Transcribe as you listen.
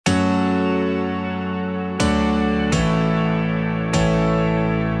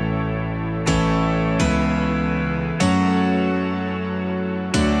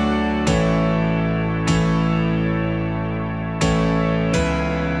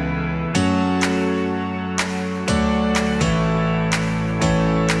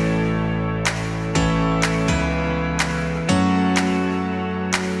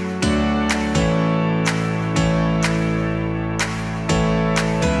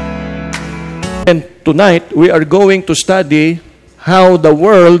And tonight, we are going to study how the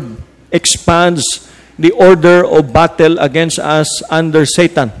world expands the order of battle against us under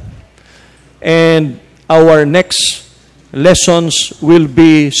Satan. And our next lessons will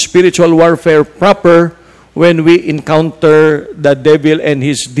be spiritual warfare proper when we encounter the devil and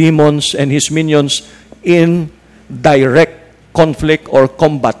his demons and his minions in direct conflict or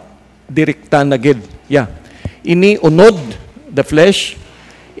combat. Direkta na gid. Yeah. Ini unod, the flesh.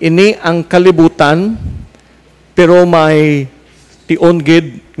 Ini ang kalibutan, pero may tion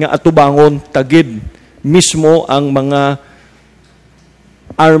gid nga atubangon tagid mismo ang mga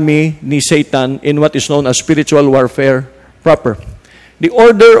army ni Satan in what is known as spiritual warfare proper. The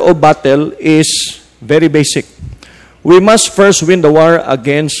order of battle is very basic. We must first win the war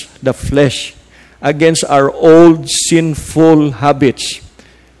against the flesh, against our old sinful habits.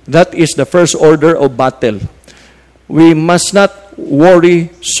 That is the first order of battle. We must not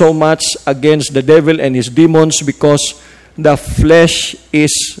worry so much against the devil and his demons because the flesh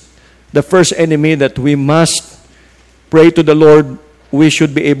is the first enemy that we must pray to the Lord we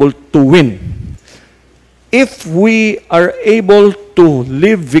should be able to win. If we are able to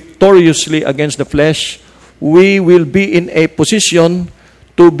live victoriously against the flesh, we will be in a position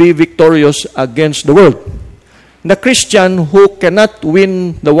to be victorious against the world. The Christian who cannot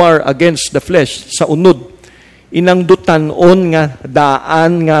win the war against the flesh sa unod, inang dutan-on nga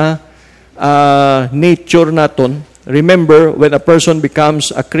daan nga nature naton. Remember, when a person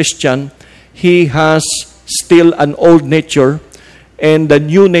becomes a Christian, he has still an old nature, and the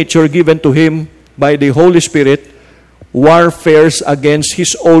new nature given to him by the Holy Spirit warfares against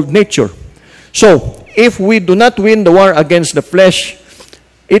his old nature. So, if we do not win the war against the flesh,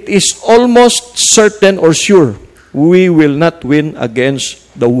 it is almost certain or sure we will not win against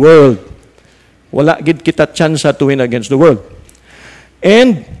the world. Wala gid kita chance to win against the world.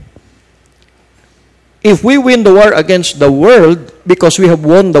 And if we win the war against the world because we have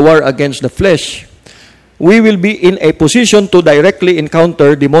won the war against the flesh, we will be in a position to directly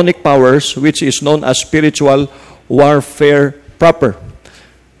encounter demonic powers, which is known as spiritual warfare proper.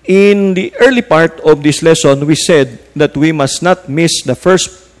 In the early part of this lesson, we said that we must not miss the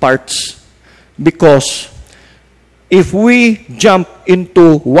first parts because if we jump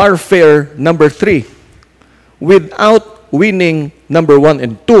into warfare number 3 without winning number 1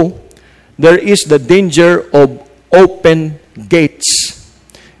 and 2, there is the danger of open gates.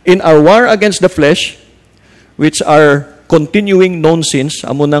 In our war against the flesh, which are continuing known sins,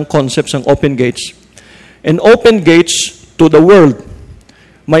 amo nang concepts ng open gates, and open gates to the world.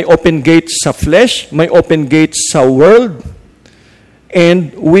 May open gates sa flesh, may open gates sa world,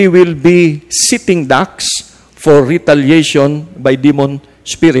 and we will be sitting ducks for retaliation by demon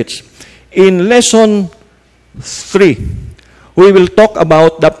spirits. In lesson 3, we will talk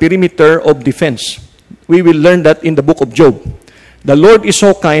about the perimeter of defense. We will learn that in the book of Job. The Lord is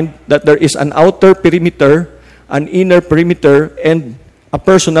so kind that there is an outer perimeter, an inner perimeter, and a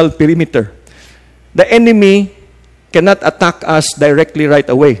personal perimeter. The enemy cannot attack us directly right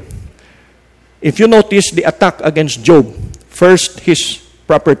away. If you notice the attack against Job, first his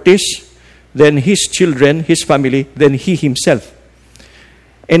properties, then his children, his family, then he himself.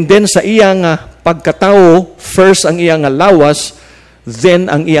 And then sa iyang pagkatao, first ang iyang lawas,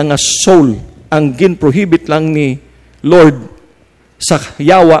 then ang iyang soul. Ang ginprohibit lang ni Lord sa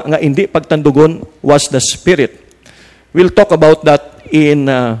yawa nga hindi pagtandugon was the spirit. We'll talk about that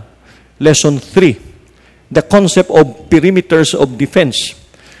in lesson 3. The concept of perimeters of defense.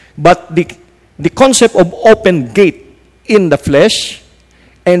 But the concept of open gate in the flesh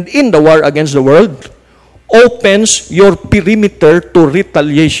and in the war against the world opens your perimeter to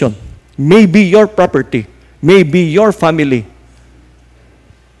retaliation. Maybe your property, maybe your family.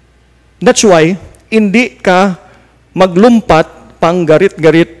 That's why, hindi ka maglumpat pang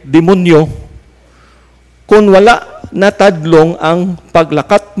garit-garit demonyo kung wala natadlong ang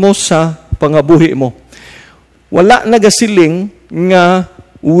paglakat mo sa pangabuhi mo. Wala nagasiling nga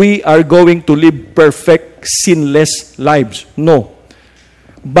we are going to live perfect, sinless lives. No.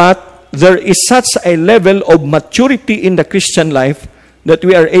 But there is such a level of maturity in the Christian life that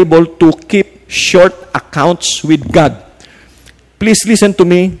we are able to keep short accounts with God. Please listen to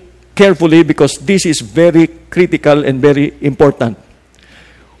me carefully because this is very critical and very important.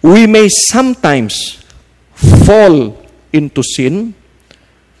 We may sometimes fall into sin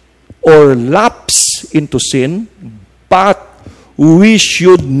or lapse into sin, but we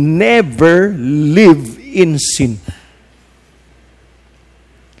should never live in sin.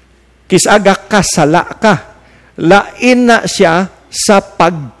 Kisaga kasala ka. Lain na siya sa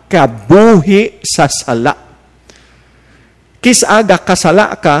pagkabuhi sa sala. Kisaga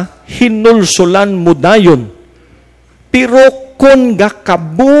kasala ka, hinulsulan mo dayon. Pero kung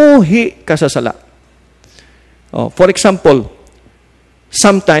gakabuhi ka sa sala. For example,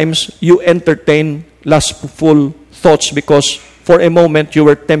 sometimes you entertain lustful thoughts because for a moment you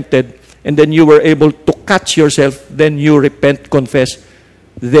were tempted and then you were able to catch yourself, then you repent, confess,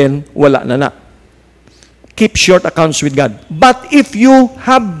 then wala na. Keep short accounts with God. But if you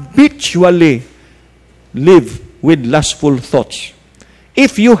habitually live with lustful thoughts,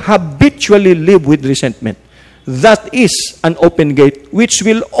 if you habitually live with resentment, that is an open gate which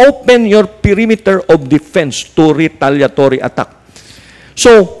will open your perimeter of defense to retaliatory attack.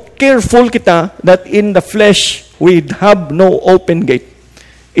 So, careful kita that in the flesh, we have no open gate.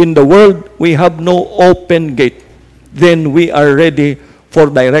 In the world, we have no open gate. Then we are ready for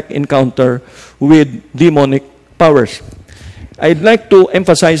direct encounter with demonic powers. I'd like to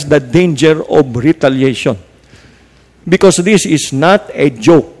emphasize the danger of retaliation. Because this is not a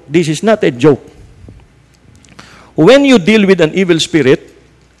joke. This is not a joke. When you deal with an evil spirit,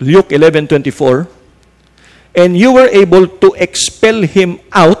 Luke 11:24, and you were able to expel him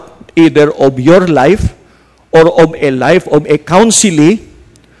out either of your life or of a life of a counselee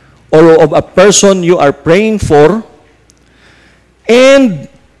or of a person you are praying for, and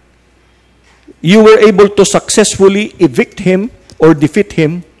you were able to successfully evict him or defeat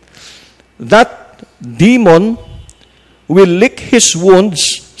him, that demon will lick his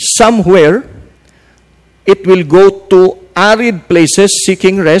wounds somewhere. It will go to arid places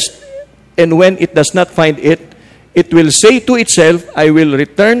seeking rest, and when it does not find it, it will say to itself, I will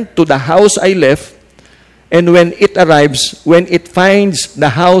return to the house I left. And when it arrives, when it finds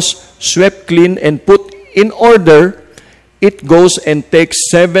the house swept clean and put in order, it goes and takes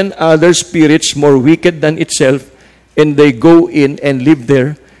 7 other spirits more wicked than itself, and they go in and live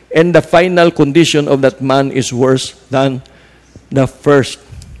there. And the final condition of that man is worse than the first.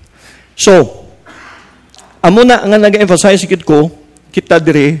 So, amo na nga nag-emphasize kita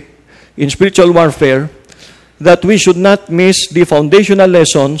dire in spiritual warfare, that we should not miss the foundational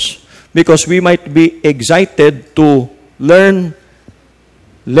lessons because we might be excited to learn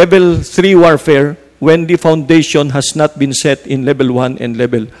level 3 warfare when the foundation has not been set in level 1 and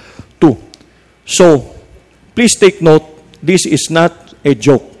level 2. So, please take note, this is not a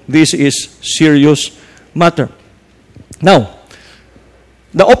joke. This is serious matter. Now,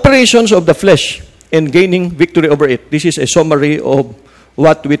 the operations of the flesh and gaining victory over it. This is a summary of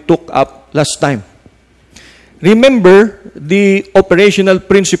what we took up last time. Remember the operational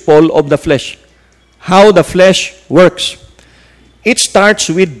principle of the flesh. How the flesh works. It starts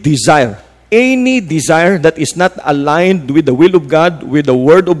with desire. Any desire that is not aligned with the will of God, with the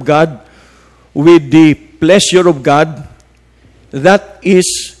word of God, with the pleasure of God, that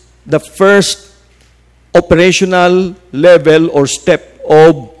is the first operational level or step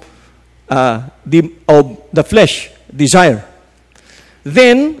of the flesh, desire.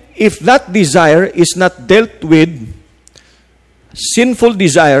 Then, if that desire is not dealt with, sinful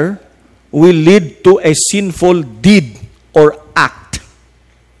desire will lead to a sinful deed or act.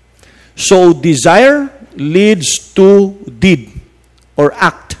 So, desire leads to deed or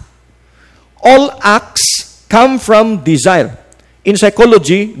act. All acts come from desire. In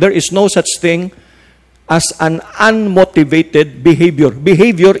psychology, there is no such thing as an unmotivated behavior.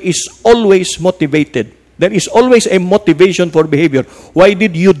 Behavior is always motivated. There is always a motivation for behavior. Why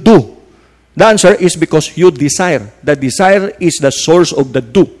did you do? The answer is because you desire. The desire is the source of the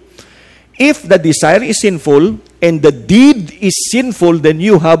do. If the desire is sinful and the deed is sinful, then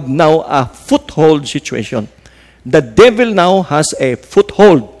you have now a foothold situation. The devil now has a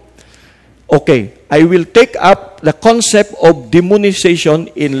foothold. Okay, I will take up the concept of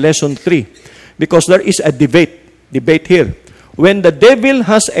demonization in lesson 3 because there is a debate here. When the devil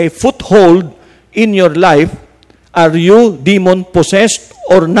has a foothold in your life, are you demon-possessed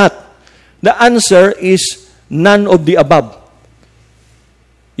or not? The answer is none of the above.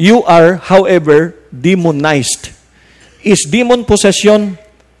 You are, however, demonized. Is demon possession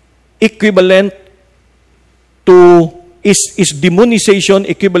equivalent to, is demonization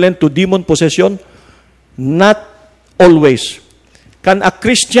equivalent to demon possession? Not always. Can a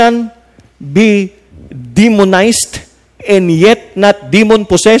Christian be demonized and yet not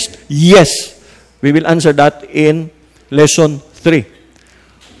demon-possessed? Yes. We will answer that in lesson 3.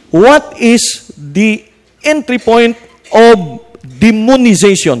 What is the entry point of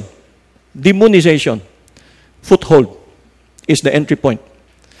demonization? Demonization. Foothold is the entry point.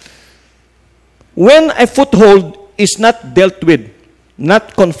 When a foothold is not dealt with,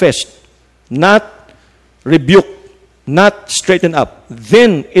 not confessed, not rebuked, not straightened up,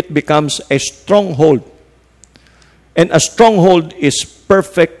 then it becomes a stronghold. And a stronghold is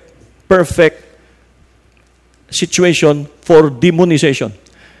perfect situation for demonization.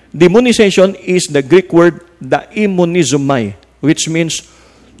 Demonization is the Greek word daimonizomai, which means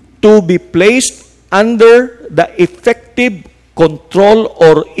to be placed under the effective control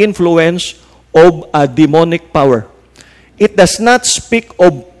or influence of a demonic power. It does not speak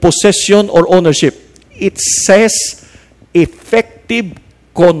of possession or ownership. It says effective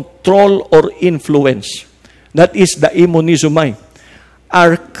control or influence. That is daimonizomai.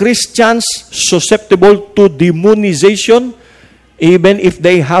 Are Christians susceptible to demonization even if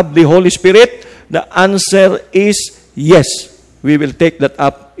they have the Holy Spirit? The answer is yes. We will take that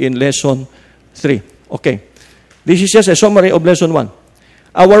up in lesson 3. Okay. This is just a summary of lesson 1.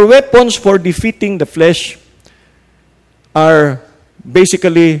 Our weapons for defeating the flesh are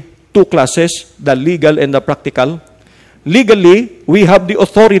basically two classes, the legal and the practical. Legally, we have the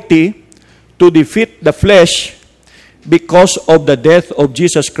authority to defeat the flesh because of the death of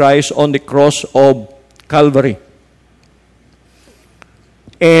Jesus Christ on the cross of Calvary.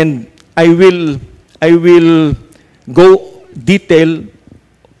 And I will go detail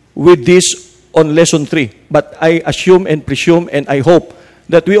with this on lesson 3. But I assume and presume and I hope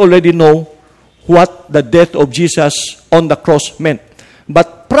that we already know what the death of Jesus on the cross meant.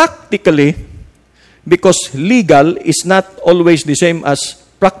 But practically, because legal is not always the same as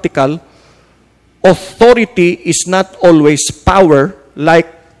practical, authority is not always power, like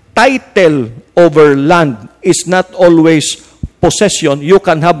title over land is not always possession. You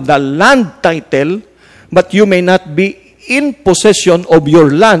can have the land title, but you may not be in possession of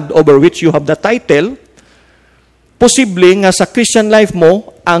your land over which you have the title. Posible nga sa Christian life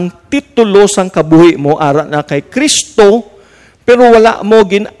mo, ang titulo sang kabuhi mo ara na kay Kristo, pero wala mo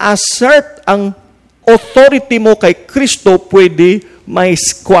gin-assert ang authority mo kay Kristo, pwede may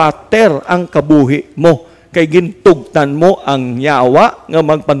squatter ang kabuhi mo. Kay gintugtan mo ang yawa nga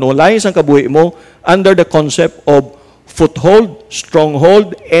magpanulay sang kabuhi mo under the concept of foothold,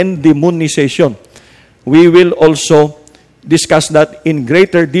 stronghold, and demonization. We will also discuss that in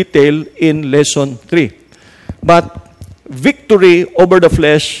greater detail in lesson 3. But victory over the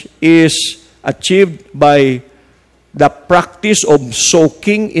flesh is achieved by the practice of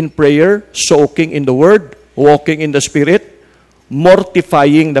soaking in prayer, soaking in the Word, walking in the Spirit,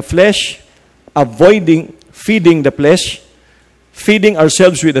 mortifying the flesh, avoiding feeding the flesh, feeding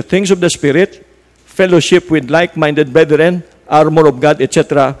ourselves with the things of the Spirit, fellowship with like-minded brethren, armor of God,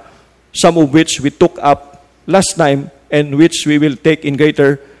 etc., some of which we took up last time and which we will take in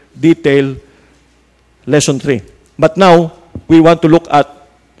greater detail lesson 3. But now, we want to look at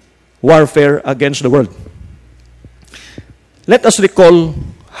warfare against the world. Let us recall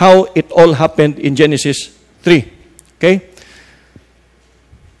how it all happened in Genesis 3. Okay?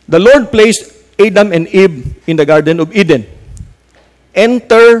 The Lord placed Adam and Eve in the Garden of Eden.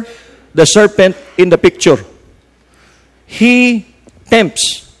 Enter the serpent in the picture. He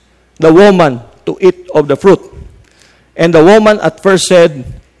tempts the woman to eat of the fruit. And the woman at first said,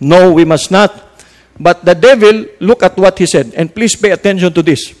 "No, we must not." But the devil, look at what he said. And please pay attention to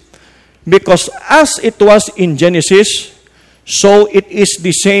this. Because as it was in Genesis, so it is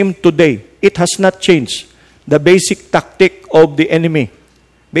the same today. It has not changed. The basic tactic of the enemy.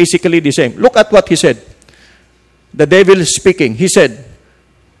 Basically the same. Look at what he said. The devil is speaking. He said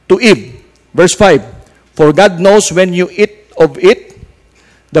to Eve, verse 5, "For God knows when you eat of it,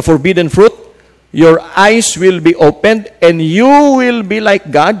 the forbidden fruit, your eyes will be opened, and you will be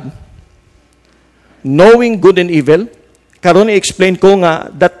like God, knowing good and evil." Karon i-explain ko nga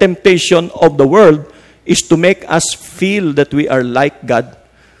the temptation of the world is to make us feel that we are like God.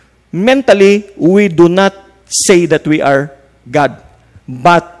 Mentally, we do not say that we are God.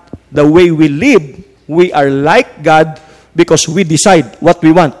 But the way we live, we are like God because we decide what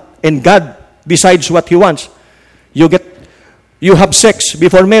we want. And God decides what He wants. You have sex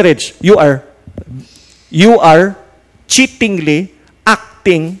before marriage. You are cheatingly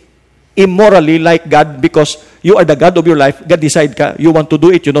acting immorally like God because you are the God of your life. God decide ka, you want to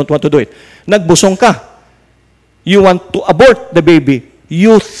do it, you don't want to do it. Nagbusong ka. You want to abort the baby.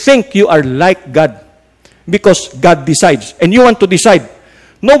 You think you are like God because God decides. And you want to decide.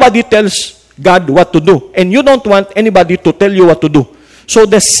 Nobody tells God what to do. And you don't want anybody to tell you what to do. So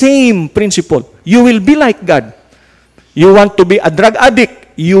the same principle. You will be like God. You want to be a drug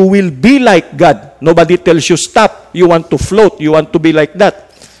addict. You will be like God. Nobody tells you stop. You want to float. You want to be like that.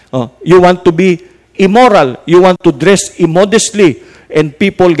 You want to be immoral. You want to dress immodestly. And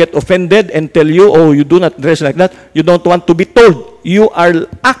people get offended and tell you, oh, you do not dress like that. You don't want to be told. You are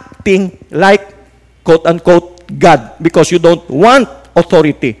acting like, quote-unquote, God because you don't want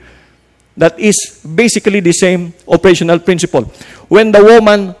authority. That is basically the same operational principle. When the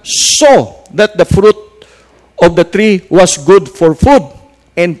woman saw that the fruit of the tree was good for food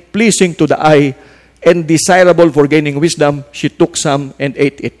and pleasing to the eye and desirable for gaining wisdom, she took some and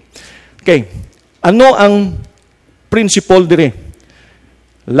ate it. Okay. Ano ang principle dire?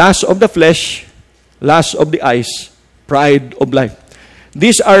 Lust of the flesh, lust of the eyes, pride of life.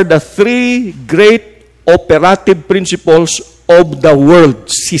 These are the three great operative principles of the world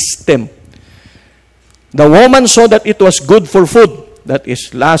system. The woman saw that it was good for food, that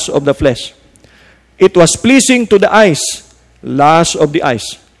is lust of the flesh. It was pleasing to the eyes, lust of the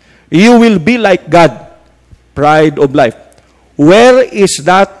eyes. You will be like God, pride of life. Where is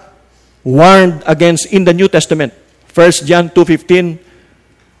that warned against in the New Testament? 1 John 2:15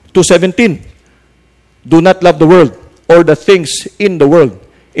 to 17. Do not love the world or the things in the world.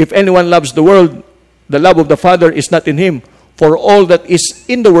 If anyone loves the world, the love of the Father is not in him. For all that is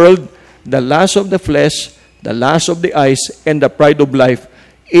in the world, the lust of the flesh, the lust of the eyes, and the pride of life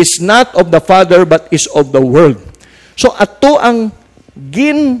is not of the Father, but is of the world. So, ato ang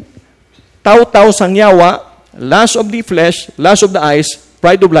taw-taw sang yawa, lust of the flesh, lust of the eyes,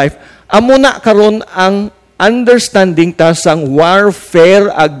 pride of life, amuna karon ang understanding ta sang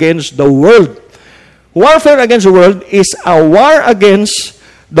warfare against the world. Warfare against the world is a war against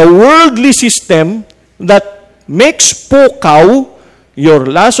the worldly system that makes pukaw your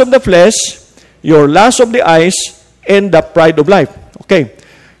lust of the flesh, your lust of the eyes, and the pride of life. Okay.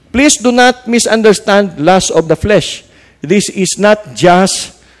 Please do not misunderstand lust of the flesh. This is not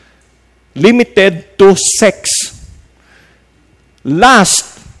just limited to sex.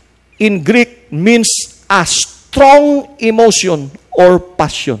 Lust in Greek means a strong emotion or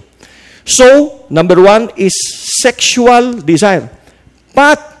passion. So, number one is sexual desire.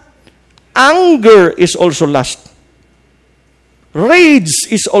 But anger is also lust.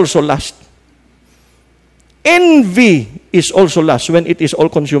 Rage is also lust. Envy is also lust when it is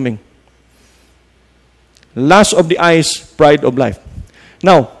all-consuming. Lust of the eyes, pride of life.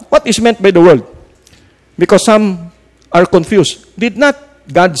 Now, what is meant by the world? Because some are confused. Did not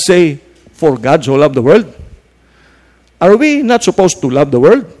God say, for God so loved the world? Are we not supposed to love the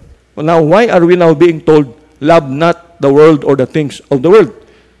world? Well, now, why are we now being told, love not the world or the things of the world?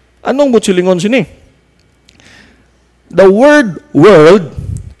 Anong butsilingon sini? The word world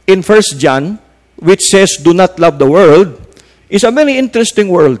in 1 John, which says do not love the world, is a very interesting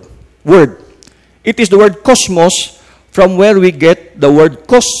word. It is the word cosmos, from where we get the word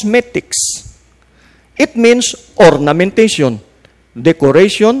cosmetics. It means ornamentation,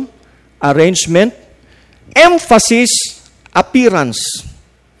 decoration, arrangement, emphasis, appearance.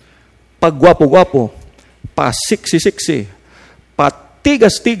 Pagwapo-gwapo, pasiksi-siksi,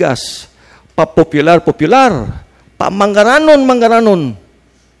 patigas-tigas, papopular-popular, pamanggaranon-manggaranon.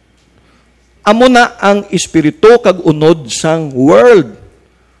 Amo na ang espiritu kag unod sang world.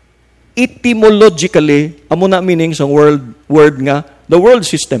 Etymologically, amo na meaning sang word nga, the world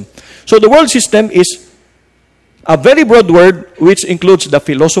system. So the world system is a very broad word which includes the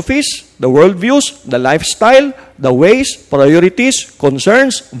philosophies, the worldviews, the lifestyle, the ways, priorities,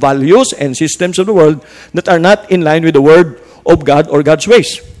 concerns, values, and systems of the world that are not in line with the word of God or God's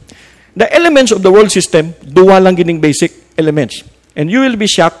ways. The elements of the world system, duwa lang gining basic elements. And you will be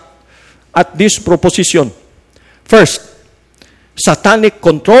shocked at this proposition. First, satanic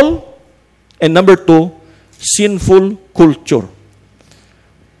control. And number two, sinful culture.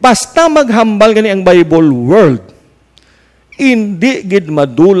 Basta maghambal gani ang Bible world, hindi gid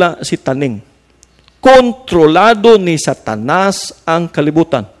madula si taning. Kontrolado ni Satanas ang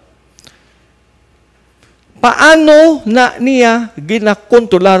kalibutan. Paano na niya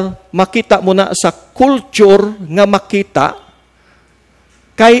ginakontrolar? Makita mo na sa culture nga makita,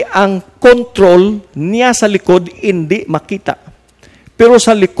 kay ang control niya sa likod hindi makita. Pero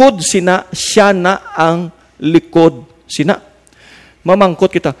sa likod sina, siya na ang likod sina. Mamangkot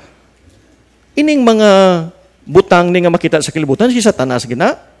kita, ining mga butang ni nga makita sa kalibutan, si Satanas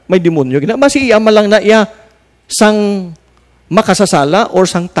gina, may demonyo gina, masiya malang na iya sang makasasala or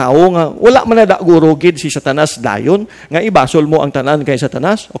sang tao nga wala man na gurugid si Satanas dayon nga ibasol mo ang tanan kay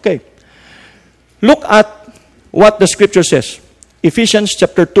Satanas. Okay. Look at what the scripture says. Ephesians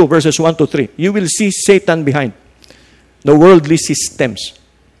chapter 2 verses 1 to 3. You will see Satan behind the worldly systems.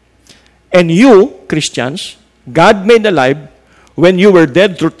 And you, Christians, God made alive when you were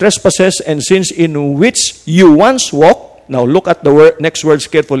dead through trespasses and sins in which you once walked. Now look at the next words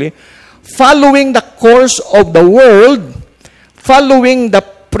carefully. Following the course of the world, following the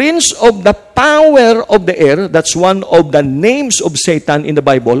prince of the power of the air, that's one of the names of Satan in the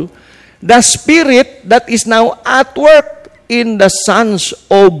Bible, the spirit that is now at work in the sons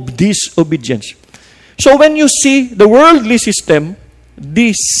of disobedience. So when you see the worldly system,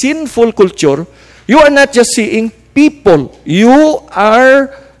 the sinful culture, you are not just seeing people. You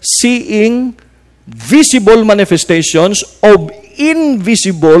are seeing visible manifestations of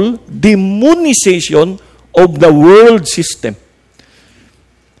invisible demonization of the world system.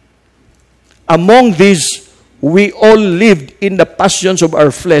 Among these, we all lived in the passions of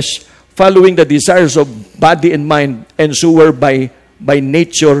our flesh, following the desires of body and mind, and so were by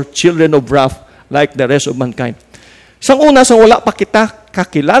nature children of wrath like the rest of mankind. Sang una, sang wala pa kita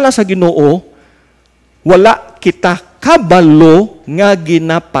kakilala sa Ginoo, wala kita kabalo nga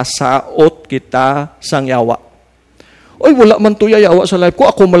ginapasaot kita sang yawa. Oy, wala man tuya yawa sa life ko.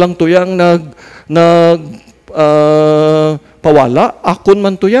 Ako malang tuyang pawala. Akon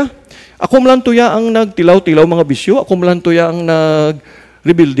man tuya. Ako malang tuya ang nagtilaw-tilaw mga bisyo. Ako malang tuya ang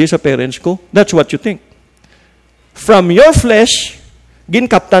nag-rebelde sa parents ko. That's what you think. From your flesh,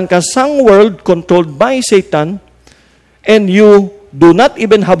 ginkaptan ka sang world controlled by Satan, and you do not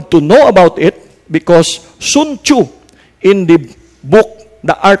even have to know about it because Sun Tzu, in the book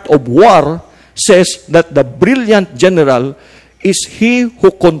The Art of War, says that the brilliant general is he who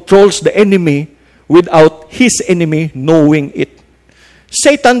controls the enemy without his enemy knowing it.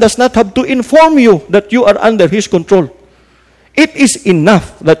 Satan does not have to inform you that you are under his control. It is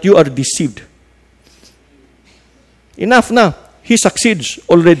enough that you are deceived. Enough na. He succeeds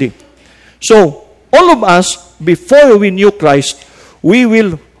already. So, all of us, before we knew Christ, we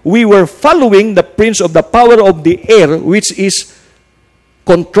were following the prince of the power of the air, which is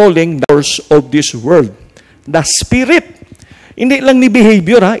controlling the course of this world. The spirit. Hindi lang ni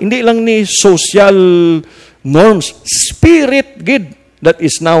behavior, ha? Hindi lang ni social norms. Spirit, good, that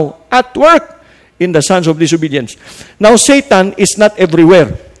is now at work in the sons of disobedience. Now, Satan is not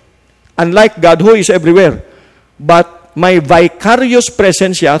everywhere. Unlike God, who is everywhere. But may vicarious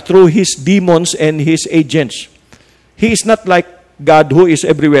presence siya through his demons and his agents. He is not like God who is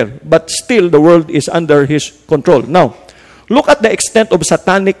everywhere, but still the world is under his control. Now, look at the extent of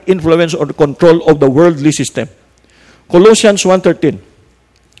satanic influence or control of the worldly system. Colossians 1:13.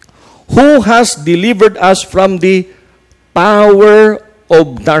 Who has delivered us from the power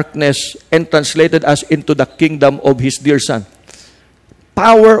of darkness and translated us into the kingdom of his dear Son.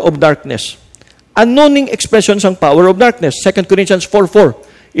 Power of darkness. Anoning expressions ang power of darkness. 2 Corinthians 4:4.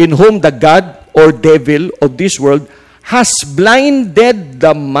 In whom the God or devil of this world has blinded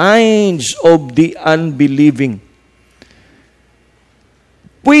the minds of the unbelieving.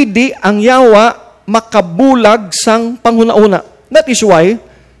 Pwede ang yawa makabulag sang panghuna-una. That is why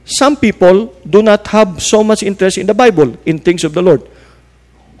some people do not have so much interest in the Bible, in things of the Lord.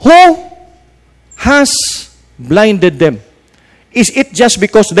 Who has blinded them? Is it just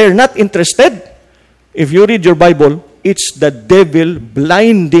because they're not interested? If you read your Bible, it's the devil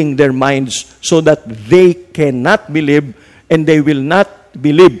blinding their minds so that they cannot believe and they will not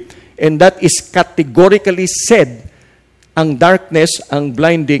believe. And that is categorically said, ang darkness, ang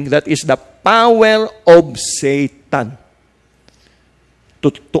blinding, that is the power of Satan.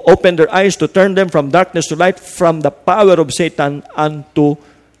 To open their eyes, to turn them from darkness to light, from the power of Satan unto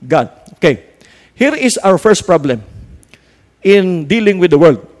God. Okay, here is our first problem in dealing with the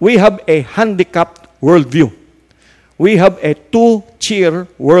world. We have a handicapped worldview. We have a two-tier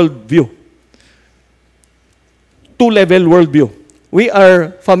worldview. Two-level worldview. We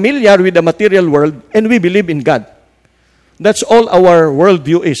are familiar with the material world and we believe in God. That's all our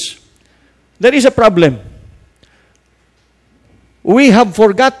worldview is. There is a problem. We have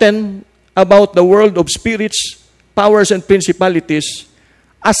forgotten about the world of spirits, powers, and principalities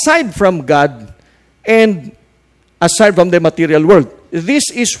aside from God and aside from the material world. This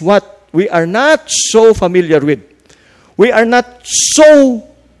is what we are not so familiar with. We are not so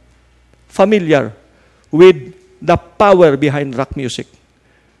familiar with the power behind rock music,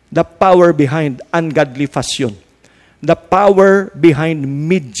 the power behind ungodly fashion, the power behind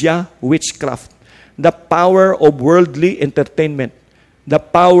media witchcraft, the power of worldly entertainment, the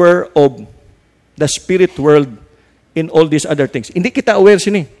power of the spirit world, in all these other things. Hindi kita aware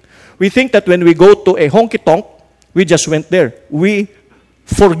sini. We think that when we go to a honky-tonk, we just went there. We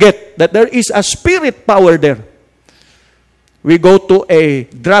forget that there is a spirit power there. We go to a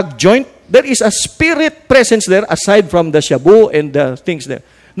drug joint, there is a spirit presence there aside from the shabu and the things there.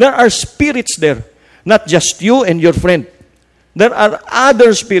 There are spirits there, not just you and your friend. There are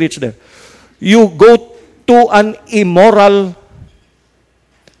other spirits there. You go to an immoral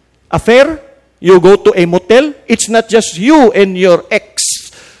affair, you go to a motel, it's not just you and your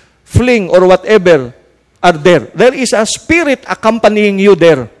ex-fling or whatever are there. There is a spirit accompanying you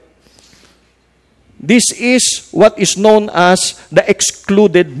there. This is what is known as the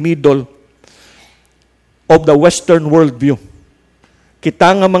excluded middle of the Western worldview.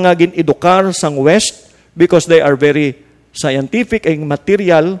 Kita nga mga gin-edukar sang West because they are very scientific and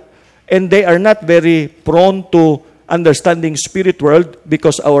material, and they are not very prone to understanding spirit world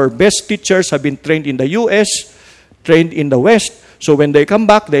because our best teachers have been trained in the U.S., trained in the West. So when they come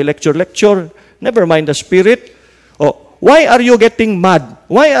back, they lecture, never mind the spirit. Oh, why are you getting mad?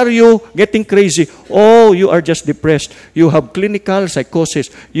 Why are you getting crazy? Oh, you are just depressed. You have clinical psychosis.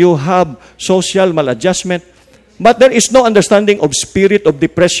 You have social maladjustment. But there is no understanding of spirit of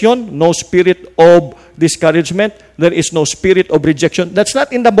depression, no spirit of discouragement. There is no spirit of rejection. That's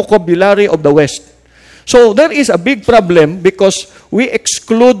not in the vocabulary of the West. So there is a big problem because we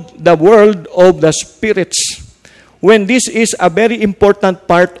exclude the world of the spirits when this is a very important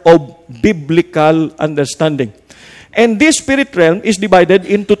part of biblical understanding. And this spirit realm is divided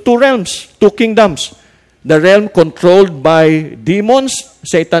into two realms, two kingdoms. The realm controlled by demons,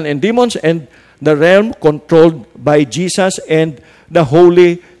 Satan and demons, and the realm controlled by Jesus and the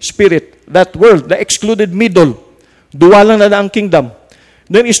Holy Spirit. That world, the excluded middle. Duwa lang na ang kingdom.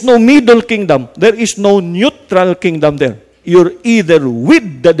 There is no middle kingdom. There is no neutral kingdom there. You're either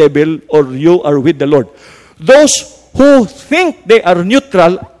with the devil or you are with the Lord. Those who think they are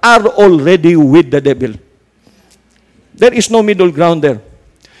neutral are already with the devil. There is no middle ground there.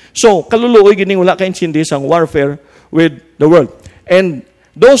 So, kaluluoy gining wala ka insindi sang warfare with the world. And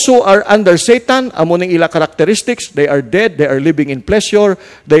those who are under Satan, amo ning ila characteristics, they are dead, they are living in pleasure,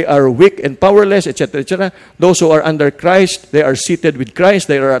 they are weak and powerless, etc., etc. Those who are under Christ, they are seated with Christ,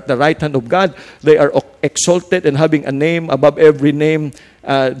 they are at the right hand of God, they are exalted and having a name above every name.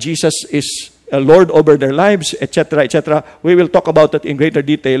 Jesus is a Lord over their lives, etc., etc. We will talk about that in greater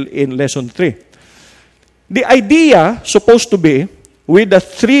detail in lesson 3. The idea supposed to be with the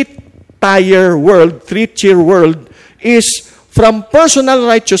three-tier world, three-tier world, is from personal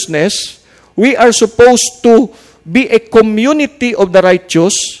righteousness, we are supposed to be a community of the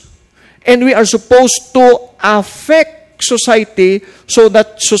righteous, and we are supposed to affect society so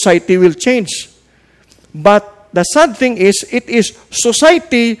that society will change. But the sad thing is, it is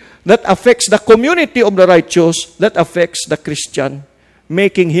society that affects the community of the righteous that affects the Christian,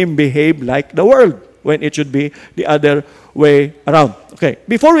 making him behave like the world, when it should be the other way around. Okay,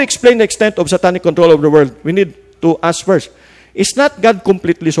 before we explain the extent of satanic control of the world, we need to ask first, is not God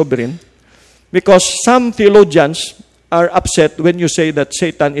completely sovereign? Because some theologians are upset when you say that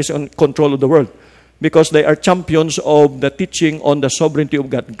Satan is in control of the world, because they are champions of the teaching on the sovereignty of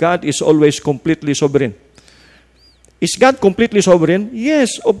God. God is always completely sovereign. Is God completely sovereign?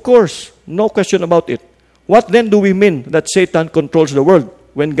 Yes, of course. No question about it. What then do we mean that Satan controls the world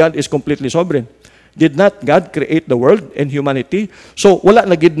when God is completely sovereign? Did not God create the world and humanity? So, wala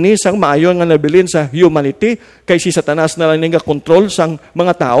na gid ni sang maayo nga nabilin sa humanity kay si Satanas na lang nga control sang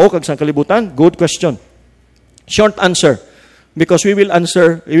mga tao kag sang kalibutan? Good question. Short answer, because we will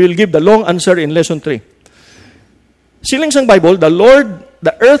give the long answer in lesson 3. Siling sang Bible,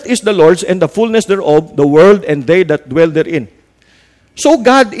 the earth is the Lord's and the fullness thereof, the world and they that dwell therein. So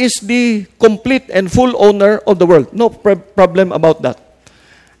God is the complete and full owner of the world. No problem about that.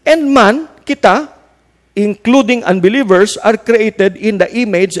 And man, kita, including unbelievers, are created in the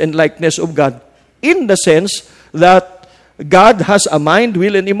image and likeness of God, in the sense that God has a mind,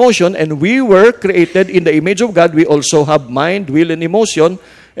 will, and emotion, and we were created in the image of God. We also have mind, will, and emotion,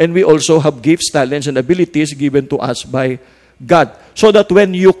 and we also have gifts, talents, and abilities given to us by God. So that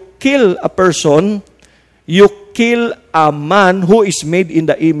when you kill a person, you kill a man who is made in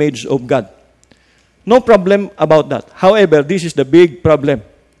the image of God. No problem about that. However, this is the big problem.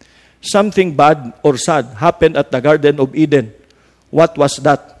 Something bad or sad happened at the Garden of Eden. What was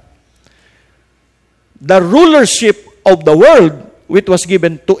that? The rulership of the world, which was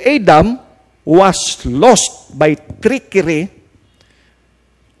given to Adam, was lost by trickery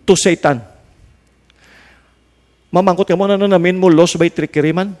to Satan. Mamangkot ka mo na namin mo lost by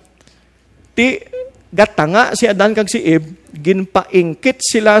trickery man. Ti gatanga si Adan kag si Eve, ginpaingkit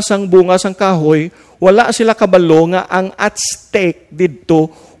sila sang bunga sang kahoy, wala sila kabalo nga ang at stake didto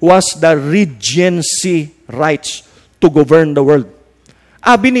was the regency rights to govern the world.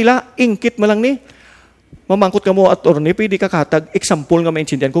 Abi nila, ingkit mo lang ni. Mamangkot ka mo at orni, pwede ka katag, example nga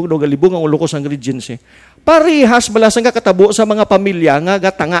maintindihan kung galibong ang ulo ko sang regency. Parihas balasang kakatabo sa mga pamilya nga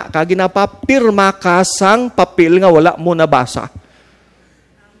gatanga ka, ginapapirma ka sang papel nga wala mo nabasa.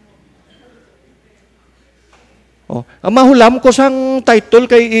 Oh, mahulam ko sang title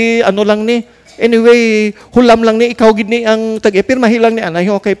kay ano lang ni. Anyway, hulam lang ni ikaw gid ni ang tag-ipirma hilang ni anay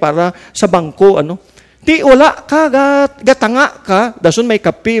okay para sa bangko ano. Ti wala ka, gatanga ka, dason may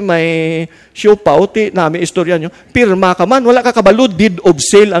kape, may siopaw, ti nami istorya nyo, pirma ka man, wala ka kabalo, deed of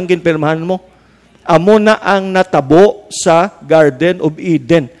sale ang kinpirmahan mo. Amo na ang natabo sa Garden of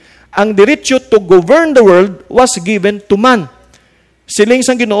Eden. Ang diretso to govern the world was given to man. Siling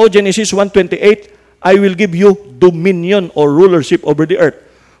sang Ginoo, Genesis 1:28, I will give you dominion or rulership over the earth.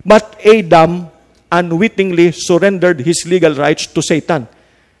 But Adam unwittingly surrendered his legal rights to Satan.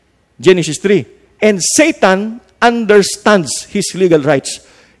 Genesis 3. And Satan understands his legal rights.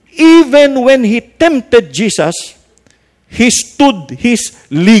 Even when he tempted Jesus, he stood his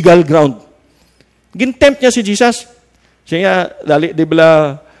legal ground. Gintempt niya si Jesus. Siya, dali, di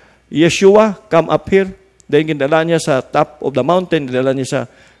bala, Yeshua, come up here. Then gindala niya sa top of the mountain, gindala niya sa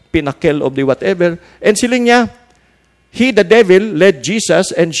pinnacle of the whatever. And siling niya, he, the devil, led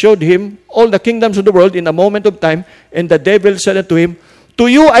Jesus and showed him all the kingdoms of the world in a moment of time. And the devil said unto him, to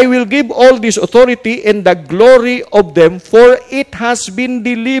you I will give all this authority and the glory of them, for it has been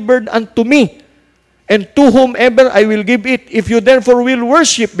delivered unto me. And to whomever I will give it, if you therefore will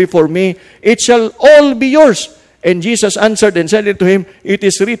worship before me, it shall all be yours. And Jesus answered and said unto him, it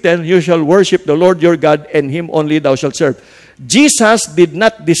is written, you shall worship the Lord your God, and him only thou shalt serve. Jesus did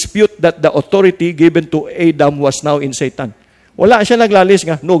not dispute that the authority given to Adam was now in Satan. Wala siya naglalis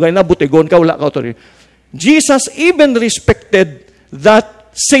nga, no, gaya na butigon ka, wala ka authority. Jesus even respected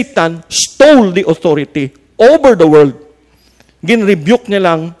that Satan stole the authority over the world. Ginrebuke niya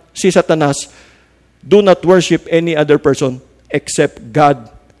lang si Satanas, do not worship any other person except God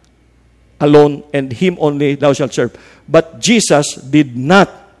alone, and him only thou shalt serve. But Jesus did not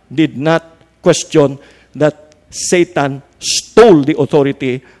question that Satan stole the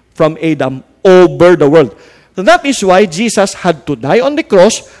authority from Adam over the world. So that is why Jesus had to die on the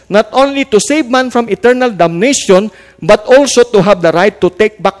cross, not only to save man from eternal damnation, but also to have the right to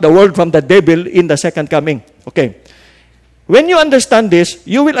take back the world from the devil in the second coming. Okay. When you understand this,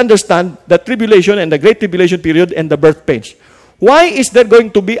 you will understand the tribulation and the great tribulation period and the birth pains. Why is there going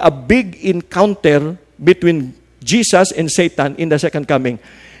to be a big encounter between Jesus and Satan in the second coming?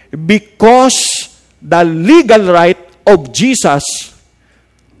 Because the legal right of Jesus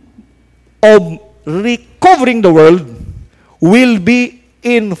of recovering the world will be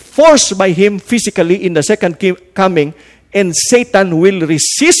enforced by him physically in the second coming, and Satan will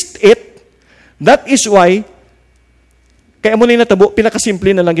resist it. That is why, kaya mo na natabo,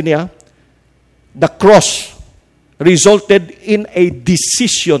 pinakasimple na lang giniya, the cross resulted in a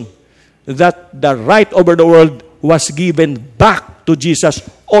decision that the right over the world was given back to Jesus.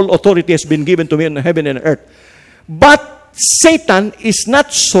 All authority has been given to me in heaven and earth. But Satan is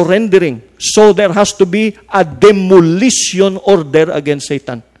not surrendering. So there has to be a demolition order against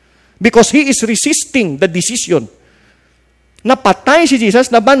Satan. Because he is resisting the decision. Napatay si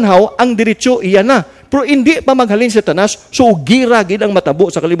Jesus, nabanhaw, ang diretsyo, iyan na. Pero hindi pa maghalin si Satanas, so gira gid ang matabo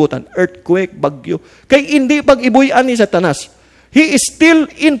sa kalibutan. Earthquake, bagyo. Kay hindi pag-ibuyan ni Satanas. He is still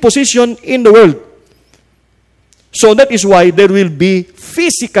in position in the world. So that is why there will be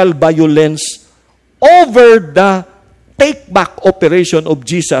physical violence over the take-back operation of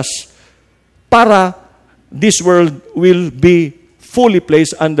Jesus para this world will be fully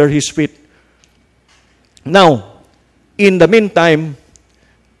placed under His feet. Now, in the meantime,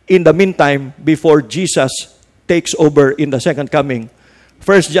 before Jesus takes over in the second coming,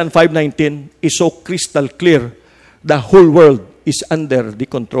 1 John 5:19 is so crystal clear. The whole world is under the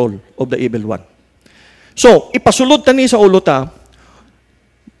control of the evil one. So, ipasulod tani sa ulo ta,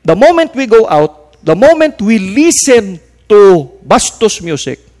 the moment we go out, the moment we listen to bastos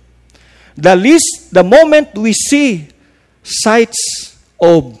music, the moment we see sights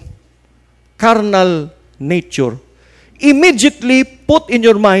of carnal nature, immediately put in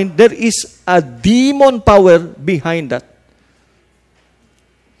your mind, there is a demon power behind that.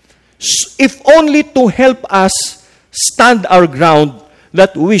 If only to help us stand our ground,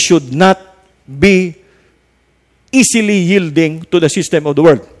 that we should not be easily yielding to the system of the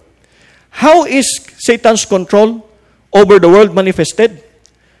world. How is Satan's control over the world manifested?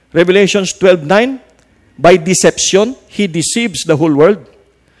 Revelations 12:9, by deception, he deceives the whole world.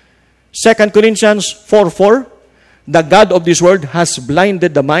 2 Corinthians 4:4, the God of this world has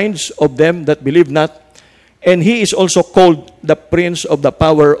blinded the minds of them that believe not, and he is also called the prince of the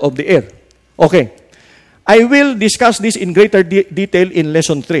power of the air. Okay. I will discuss this in greater detail in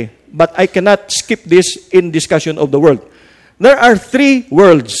lesson 3, but I cannot skip this in discussion of the world. There are 3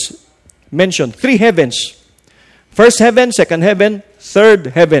 worlds mentioned, 3 heavens. First heaven, second heaven,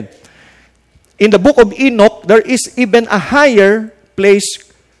 third heaven. In the book of Enoch, there is even a higher place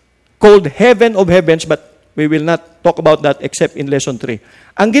called heaven of heavens, but We will not talk about that except in lesson 3.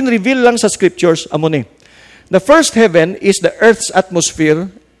 Ang gin-reveal lang sa scriptures, amo ni. The first heaven is the earth's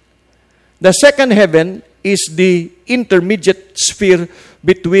atmosphere. The second heaven is the intermediate sphere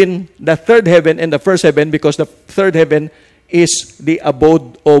between the third heaven and the first heaven, because the third heaven is the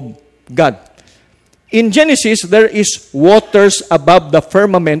abode of God. In Genesis, there is waters above the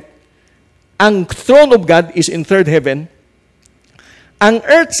firmament. Ang throne of God is in third heaven. Ang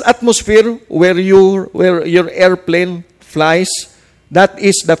earth's atmosphere, where your airplane flies, that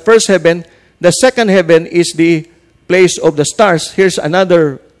is the first heaven. The second heaven is the place of the stars. Here's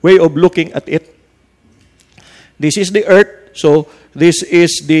another way of looking at it. This is the earth. So this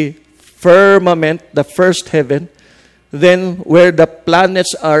is the firmament, the first heaven. Then where the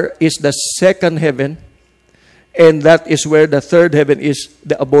planets are is the second heaven. And that is where the third heaven is,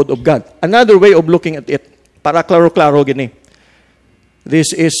 the abode of God. Another way of looking at it. Para klaro-klaro gini.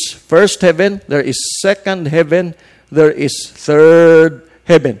 This is first heaven, there is second heaven, there is third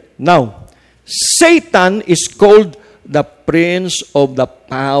heaven. Now, Satan is called the prince of the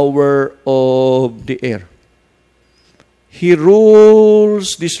power of the air. He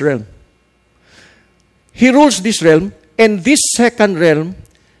rules this realm. He rules this realm, and this second realm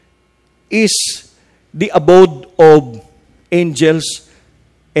is the abode of angels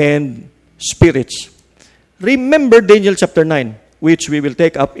and spirits. Remember Daniel chapter 9. Which we will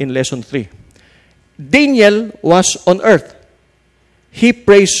take up in lesson 3. Daniel was on earth. He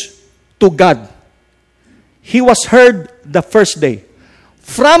prays to God. He was heard the first day.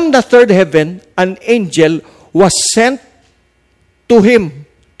 From the third heaven, an angel was sent to him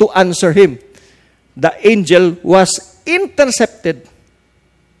to answer him. The angel was intercepted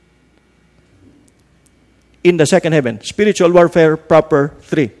in the second heaven. Spiritual warfare proper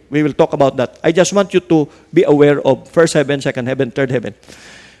 3. We will talk about that. I just want you to be aware of first heaven, second heaven, third heaven.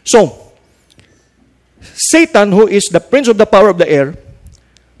 So, Satan, who is the prince of the power of the air,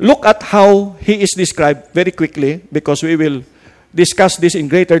 look at how he is described very quickly, because we will discuss this in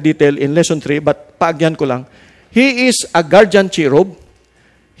greater detail in lesson 3, but paagyan ko lang. He is a guardian cherub.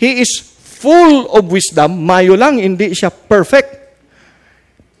 He is full of wisdom. Mayo lang, hindi siya perfect.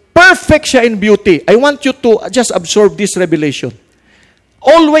 Perfect siya in beauty. I want you to just absorb this revelation.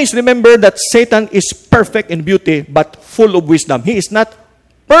 Always remember that Satan is perfect in beauty, but full of wisdom. He is not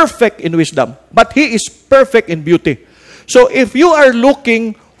perfect in wisdom, but he is perfect in beauty. So if you are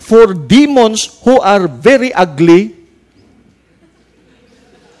looking for demons who are very ugly,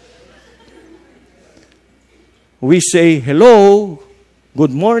 we say, hello,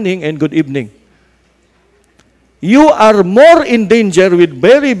 good morning, and good evening. You are more in danger with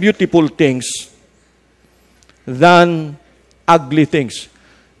very beautiful things than ugly things.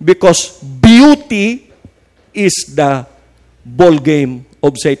 Because beauty is the ball game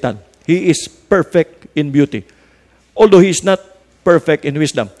of Satan. He is perfect in beauty. Although he is not perfect in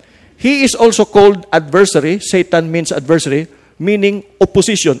wisdom. He is also called adversary. Satan means adversary, meaning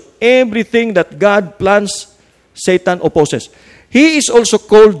opposition. Everything that God plans, Satan opposes. He is also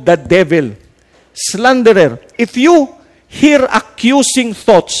called the devil. Slanderer. If you hear accusing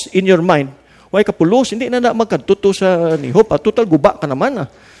thoughts in your mind, why kapulos, hindi na magkatuto sa niho pa, total guba ka naman.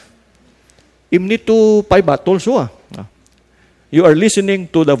 Imni to 5 battles. You are listening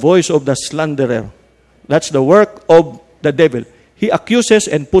to the voice of the slanderer. That's the work of the devil. He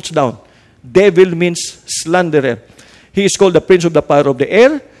accuses and puts down. Devil means slanderer. He is called the prince of the power of the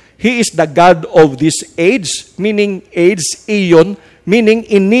air. He is the God of this age, meaning age, eon, meaning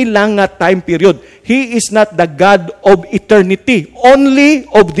inilang nga time period. He is not the God of eternity, only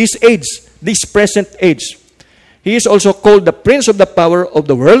of this age, this present age. He is also called the prince of the power of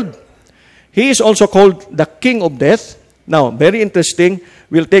the world. He is also called the king of death. Now, very interesting.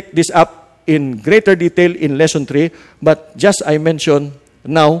 We'll take this up in greater detail in lesson 3, but just I mentioned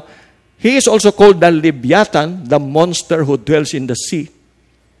now, he is also called the Leviathan, the monster who dwells in the sea.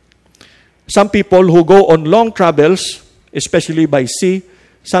 Some people who go on long travels, especially by sea,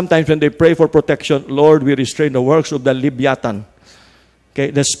 sometimes when they pray for protection, Lord, we restrain the works of the Leviathan.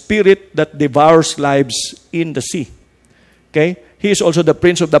 Okay, the spirit that devours lives in the sea. Okay, he is also the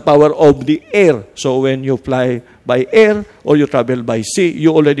prince of the power of the air. So when you fly by air or you travel by sea,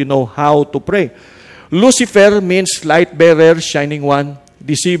 you already know how to pray. Lucifer means light bearer, shining one,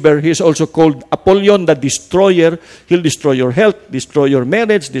 deceiver. He is also called Apollyon, the destroyer. He'll destroy your health, destroy your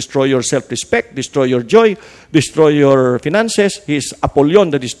marriage, destroy your self-respect, destroy your joy, destroy your finances. He is Apollyon,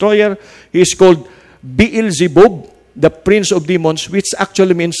 the destroyer. He is called Beelzebub, the prince of demons, which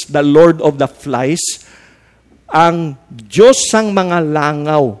actually means the lord of the flies. Ang Diyos sang mga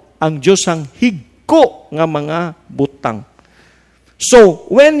langaw, ang Diyos sang higko nga mga butang. So,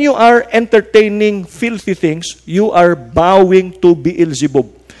 when you are entertaining filthy things, you are bowing to Beelzebub.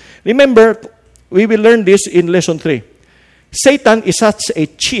 Remember, we will learn this in lesson 3. Satan is such a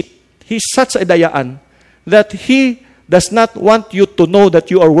cheat. He's such a dayaan that he does not want you to know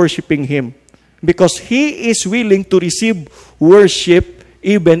that you are worshiping him because he is willing to receive worship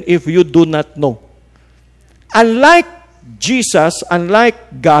even if you do not know. Unlike Jesus,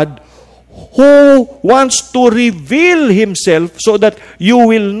 unlike God, who wants to reveal himself so that you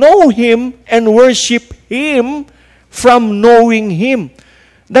will know him and worship him from knowing him.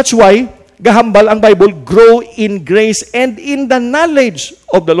 That's why, gahambal ang Bible, grow in grace and in the knowledge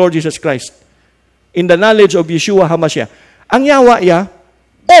of the Lord Jesus Christ. In the knowledge of Yeshua HaMashiach. Ang yawa iya,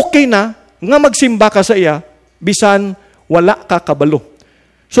 okay na nga magsimba ka sa iya, bisan wala ka kabalo.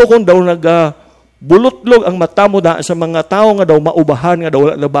 So kung daw bulutlog ang mata mo da sa mga tao nga daw maubahan, nga daw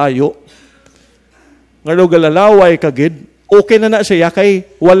wala labayo, nga daw galalaway kagid, okay na siya, kay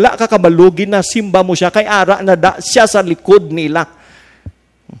wala ka kabalugin na simba mo siya, kay ara na da siya sa likod nila.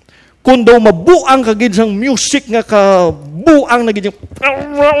 Kung daw mabuang kagid sang music nga kabuang na gid yung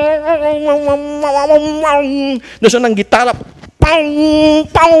nasa nang gitara,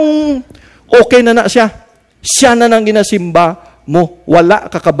 okay na siya. Siya na nang ginasimba mo, wala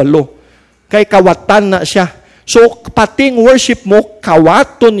ka kabalo. Kay kawatan na siya. So, pating worship mo,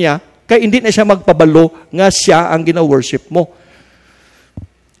 kawaton niya, kaya hindi na siya magpabalo nga siya ang gina-worship mo.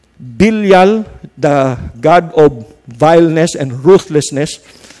 Belial, the god of vileness and ruthlessness,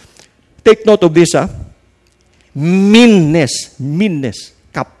 take note of this, meanness,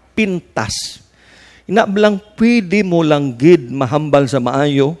 kapintas. Inablang pwede mo lang gid mahambal sa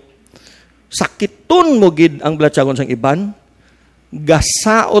maayo, sakiton mo gid ang blatsagon sang iban,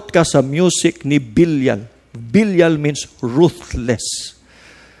 gasaot ka sa music ni Belial. Belial means ruthless.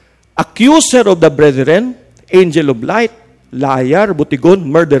 Accuser of the brethren, angel of light, liar, butigon,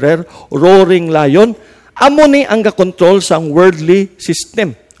 murderer, roaring lion, amo ni ang ga-control sa worldly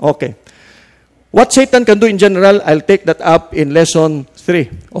system. Okay. What Satan can do in general, I'll take that up in lesson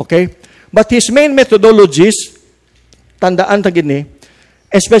 3. Okay? But his main methodologies, tandaan ta gini,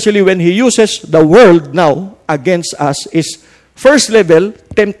 especially when he uses the world now against us, is first level,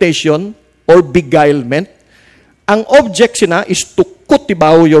 temptation or beguilement. Ang object sina is to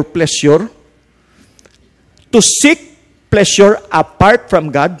kutibaw your pleasure, to seek pleasure apart from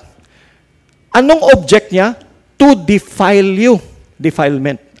God. Anong object niya? To defile you.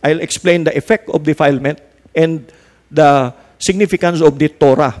 Defilement. I'll explain the effect of defilement and the significance of the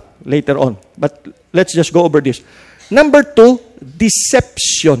Torah later on. But let's just go over this. Number 2,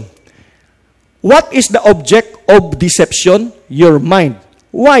 deception. What is the object of deception? Your mind.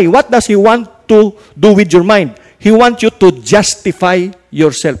 Why? What does he want to do with your mind? He wants you to justify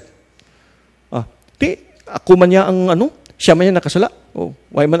yourself. Ako man niya ang siya man niya nakasala.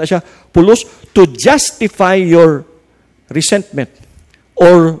 Why man na siya pulos? To justify your resentment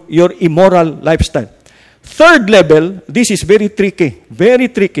or your immoral lifestyle. Third level, this is very tricky.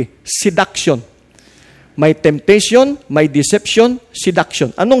 Very tricky. Seduction. May temptation, may deception, seduction.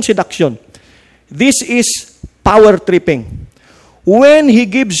 Anong seduction? This is power tripping. When he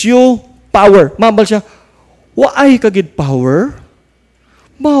gives you power, mambal siya, waay kagid power?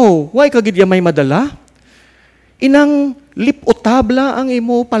 Wow, waay kagid ya may madala? Inang lipotabla ang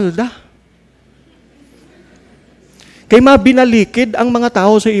imo palda. Kay mabinalikid ang mga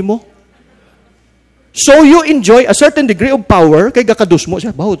tao sa imo. So you enjoy a certain degree of power, kay gakadusmo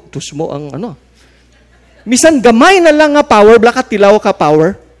siya. Wow, tusmo ang Misan gamay na lang nga power, blakat tilaw ka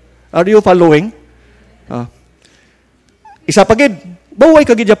power. Are you following? Isa pagid, baway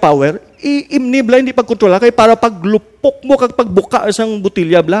kagid ya power, imnibla hindi pagkontrola kay para paglupok mo kag pagbuka sang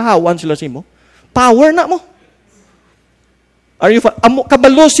butilya blahawan sila sa imo. Power na mo. Are you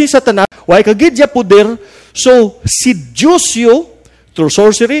kabalo si Satanas, way kagid ya poder, so seduce you through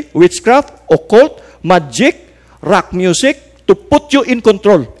sorcery, witchcraft, occult, magic, rock music to put you in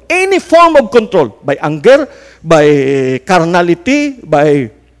control. Any form of control, by anger, by carnality,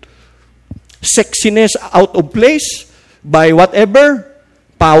 by sexiness out of place, by whatever,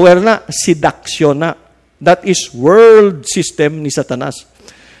 power na, seduction na. That is world system ni Satanas.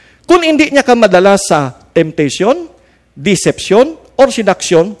 Kung hindi niya ka madala sa temptation, deception, or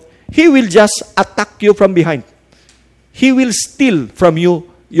seduction, he will just attack you from behind. He will steal from you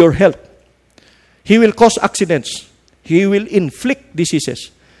your health. He will cause accidents. He will inflict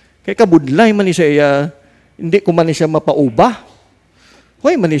diseases. Kaya kabudlay man ni siya, hindi ko man ni siya mapauba.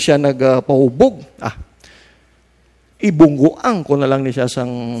 Hoy, man ni siya nagpahubog. Ibungguang ko na lang ni siya sang,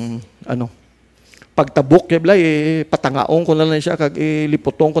 pagtabok, patangaong ko na lang ni siya, kag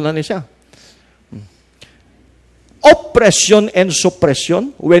iliputong ko na ni siya. oppression and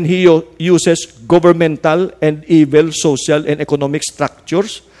suppression when he uses governmental and evil social and economic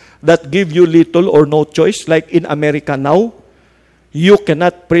structures that give you little or no choice. Like in America now, you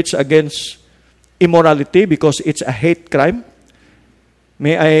cannot preach against immorality because it's a hate crime.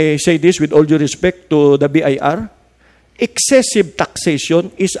 May I say this with all due respect to the BIR? Excessive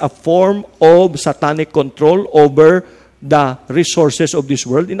taxation is a form of satanic control over the resources of this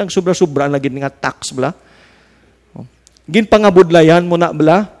world. Inang sobra-sobra na gid nga tax bla. Ginpangabudlayan mo na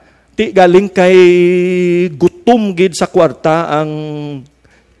bla. Ti galing kay gutom gid sa kwarta ang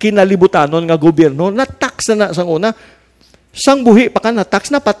kinalibutanon nga gobyerno. Na tax na sang una. Sang buhi pa ka na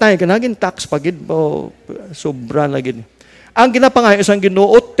tax na patay ka na gin tax pagid po sobra na gid. Ang ginapangayo sang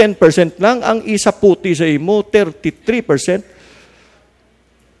Ginoo 10% lang, ang isa puti sa imo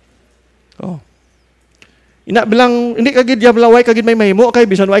 33%. Oh. Ina bilang hindi kagid yablaway kagid may mahimo kay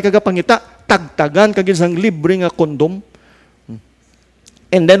bisan way kaga pangita tagtagan kagid sang libre nga kondom.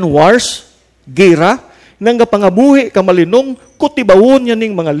 And then wars, gera, nang pangabuhi kamalinong kutibawon yan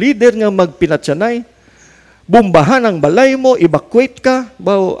ning mga leader nga magpinatsanay. Bumbahan ang balay mo, evacuate ka,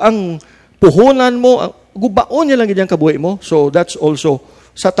 ang puhunan mo, gubaon niya lang ganyang kabuhi mo. So that's also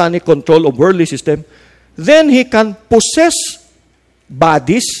satanic control of worldly system. Then he can possess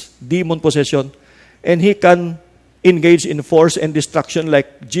bodies, demon possession, and he can engage in force and destruction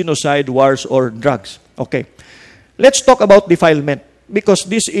like genocide, wars, or drugs. Okay. Let's talk about defilement because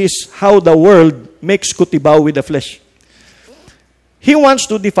this is how the world makes kutibaw with the flesh. He wants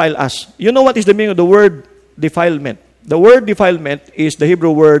to defile us. You know what is the meaning of the word defilement? The word defilement is the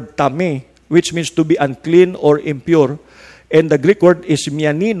Hebrew word tame, which means to be unclean or impure. And the Greek word is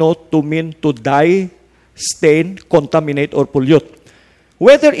mianino, to mean to dye, stain, contaminate, or pollute.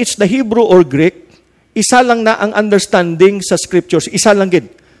 Whether it's the Hebrew or Greek, isa lang na ang understanding sa scriptures. Isa lang gid.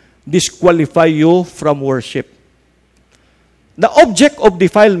 Disqualify you from worship. The object of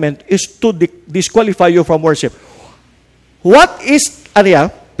defilement is to disqualify you from worship. What is,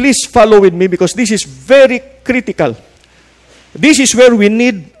 Arya, please follow with me because this is very critical. This is where we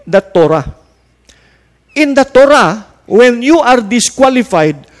need the Torah. In the Torah, when you are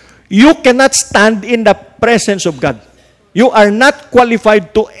disqualified, you cannot stand in the presence of God. You are not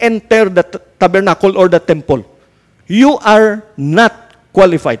qualified to enter the tabernacle or the temple. You are not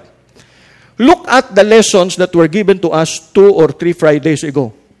qualified. Look at the lessons that were given to us 2 or 3 Fridays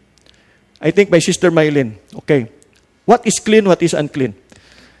ago. I think my sister Mylene. Okay. What is clean, what is unclean?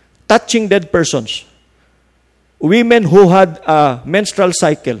 Touching dead persons. Women who had a menstrual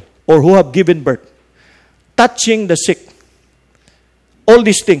cycle or who have given birth. Touching the sick. All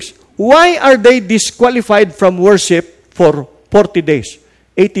these things. Why are they disqualified from worship for 40 days,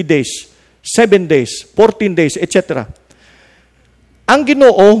 80 days, 7 days, 14 days, etc.? Ang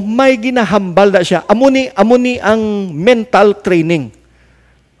Ginoo may ginahambal na siya. Amuni ang mental training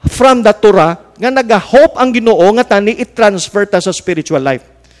from the Torah nga nagahope ang Ginoo nga tani i-transfer ta sa spiritual life.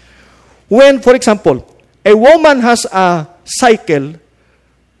 When, for example, a woman has a cycle,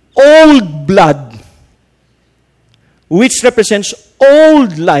 old blood, which represents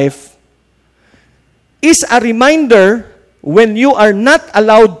old life, is a reminder when you are not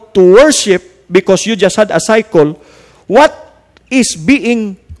allowed to worship because you just had a cycle, what is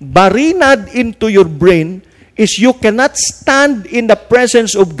being barinad into your brain is you cannot stand in the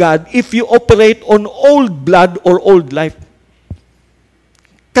presence of God if you operate on old blood or old life.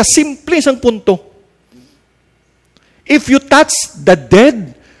 Kasimple sang punto. If you touch the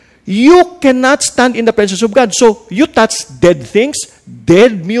dead, you cannot stand in the presence of God. So, you touch dead things,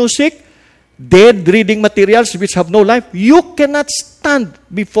 dead music, dead reading materials which have no life, you cannot stand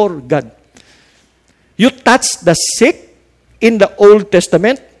before God. You touch the sick in the Old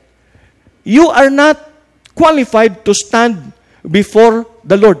Testament, you are not qualified to stand before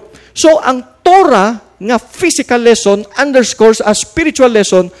the Lord. So, ang Torah nga physical lesson underscores a spiritual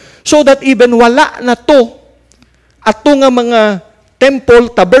lesson so that even wala na to ato nga mga temple,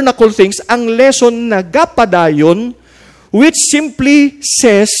 tabernacle things, ang lesson na gapadayon which simply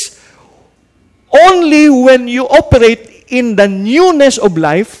says only when you operate in the newness of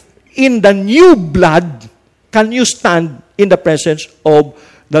life, in the new blood, can you stand in the presence of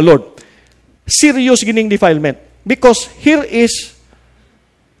the Lord. Serious gining defilement. Because here is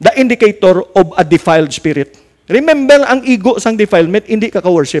the indicator of a defiled spirit. Remember, ang ego sang defilement, hindi ka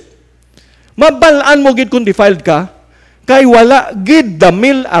ka-worship. Mabalaan mo gid kung defiled ka, kay wala gid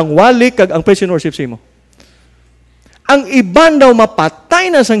damil ang wali kag ang praise and worship sa imo. Ang iban daw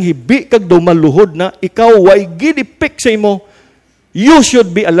mapatay na sang hibi kag daw maluhod na, ikaw way gid ipik sa imo, you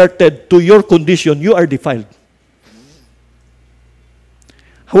should be alerted to your condition. You are defiled.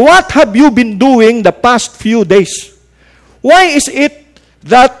 What have you been doing the past few days? Why is it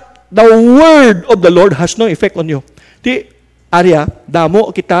that the word of the Lord has no effect on you? Di, Arya,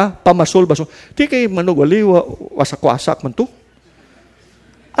 damo kita pamasol-basol. Di kay manugwali, wasak-wasak man to.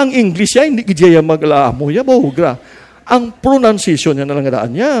 Ang English ya, hindi gidya maglaamo ya, bahugra. Ang pronunciation niya nalang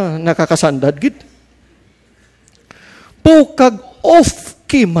daan niya, nakakasandad gid. Pukag off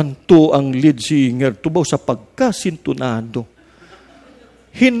kiman to ang lead singer tubaw sa pagkasintunado.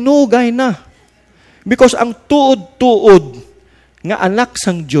 Hinugay na. Because ang tuod-tuod nga anak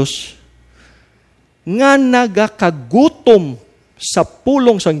sang Diyos, nga nagakagutom sa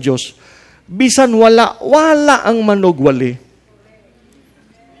pulong sang Diyos, bisan wala ang manugwali.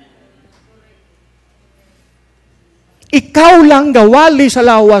 Ikaw lang gawali sa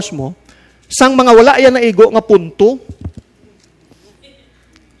lawas mo, sang mga wala yan na igo nga punto,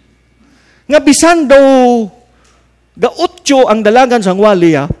 nga bisan daw gautyo ang dalagan sang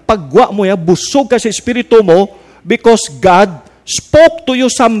wali pagwa mo busog ka sa espiritu mo because God spoke to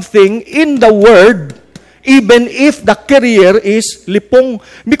you something in the word even if the carrier is lipong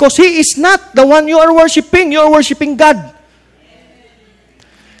because He is not the one you are worshiping God.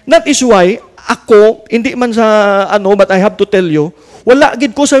 That is why ako, hindi man sa but I have to tell you, wala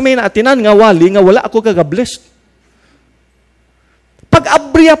gid ko sa may naatinan nga wali, nga wala ako kaga-blessed.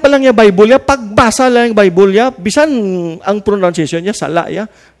 Pag-abriya pa lang yung Bible pagbasa lang yung Bible bisan ang pronunciation niya, sala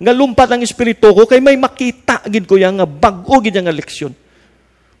nga lumpat ang espiritu ko, kay may makita gid ko nga bag-o gid nga leksyon.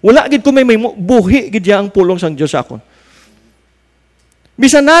 Wala gid ko may buhi gid ang pulong sang Dios akon.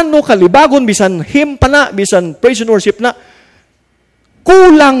 Bisan kalibagon, bisan hymn pa na, bisan praise and worship na,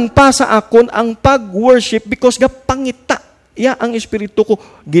 kulang pa sa akon ang pag-worship because pangita ang espiritu ko.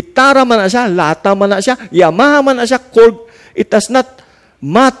 Gitara man na siya, lata man na siya, Yamaha man na siya, chord. It does not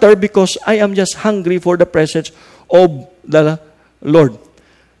matter because I am just hungry for the presence of the Lord.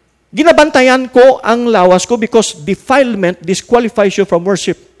 Ginabantayan ko ang lawas ko because defilement disqualifies you from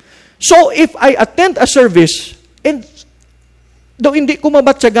worship. So if I attend a service and though hindi ko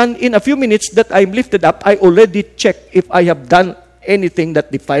mabatsagan in a few minutes that I'm lifted up, I already check if I have done anything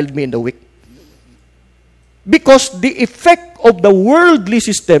that defiled me in the week. Because the effect of the worldly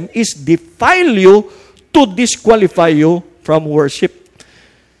system is defile you to disqualify you from worship.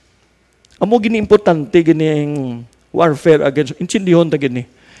 Amo gini importante gining warfare against intindihon ta gini.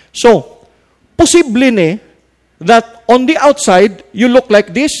 So, posible ni that on the outside you look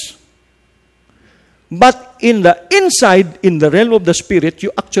like this, but in the inside, in the realm of the spirit,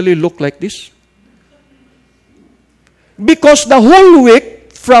 you actually look like this. Because the whole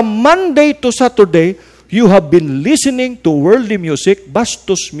week, from Monday to Saturday, you have been listening to worldly music,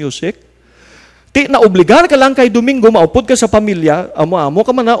 bastos music. Ti na obligar ka lang kay Domingo, maupod ka sa pamilya, amo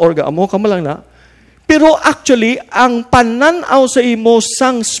ka man na, or amo ka man lang na. Pero actually, ang pananaw sa imo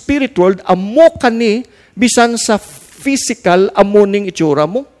sang spirit world, amo ka ni, bisan sa physical, amo ning itsura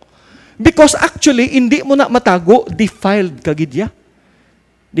mo. Because actually, hindi mo na matago, defiled ka gid ya.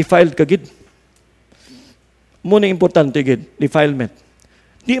 Defiled ka gid. Muna importante gid, defilement.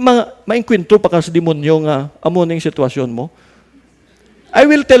 Di mainkwento pa ka sa demonyo nga amo ning sitwasyon mo. I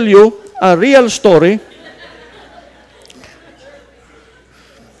will tell you a real story.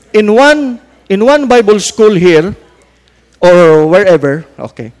 In one Bible school here or wherever,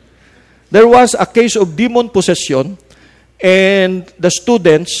 okay. There was a case of demon possession and the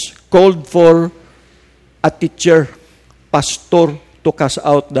students called for a teacher, pastor to cast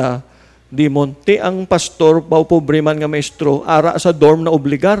out the demon. Ti ang pastor, pobre man nga maestro, ara sa dorm na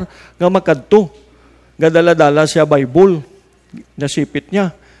obligar nga makadto. Gadala-dala siya Bible, nasipit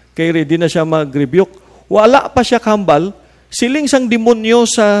niya. Kay ready na siya mag-rebuke. Wala pa siya kambal, siling sang demonyo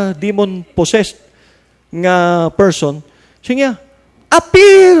sa demon possessed nga person. Siya,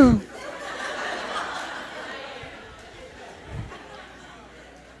 appear!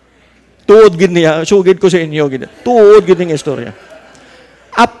 Tuod gid niya, sugid ko sa inyo gid. Tuod gid ning istorya.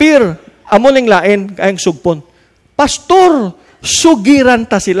 Appear, amo ning lain kayang sugpon. Pastor, sugiran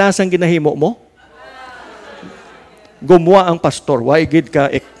ta sila sang ginahimo mo? Gumuha ang pastor, why gid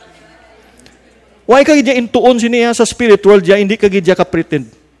ka why ka gid intuon siniya sa spirit world ya, hindi ka gid ka pretend.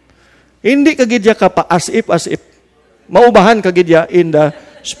 Hindi ka gid ka pa as if. Maubahan ka gid in the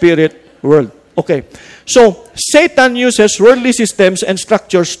spirit world. Okay. So, Satan uses worldly systems and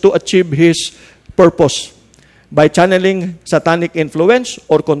structures to achieve his purpose by channeling satanic influence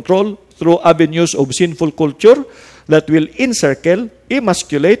or control through avenues of sinful culture that will encircle,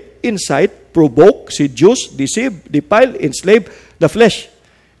 emasculate, incite, provoke, seduce, deceive, defile, enslave the flesh,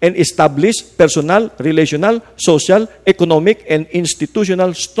 and establish personal, relational, social, economic, and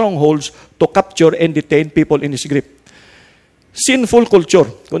institutional strongholds to capture and detain people in his grip. Sinful culture,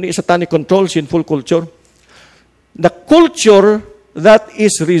 kundi satanic control, sinful culture. The culture that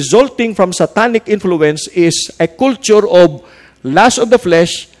is resulting from satanic influence is a culture of lust of the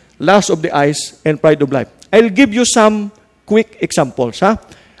flesh, lust of the eyes, and pride of life. I'll give you some quick examples. Ha?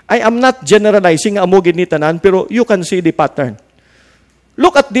 I am not generalizing amogin ni tanan, pero you can see the pattern.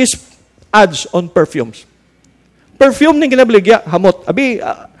 Look at these ads on perfumes. Perfume ning ginabaligya, hamot.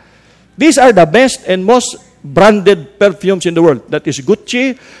 These are the best and most branded perfumes in the world. That is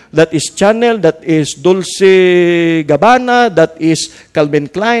Gucci, that is Chanel, that is Dolce Gabbana, that is Calvin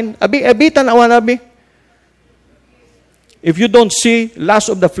Klein. Tanawan. If you don't see lust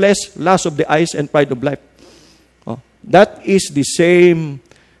of the flesh, lust of the eyes, and pride of life. That is the same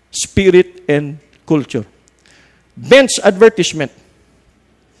spirit and culture. Bench advertisement.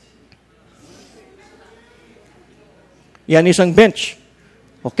 Yan isang bench.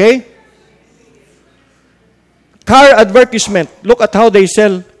 Okay? Car advertisement. Look at how they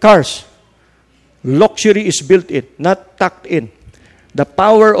sell cars. Luxury is built in, not tucked in. The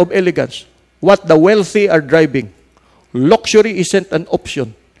power of elegance. What the wealthy are driving. Luxury isn't an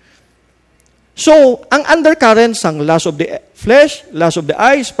option. So, ang undercurrents ang lust of the flesh, lust of the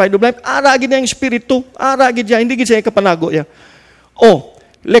eyes, pride of life, aragid niya yung spiritu, aragid niya, hindi gid siya kapanago niya.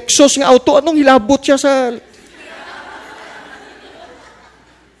 Lexus nga auto, anong hilabot siya sa...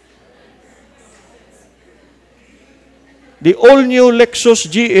 The all-new Lexus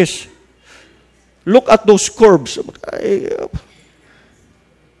GS. Look at those curves.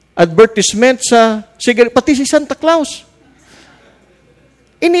 Advertisement sa cigarette, pati si Santa Claus.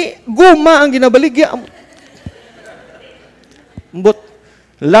 Ini guma ang ginabaligya. But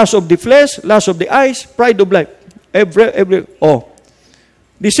lust of the flesh, lust of the eyes, pride of life.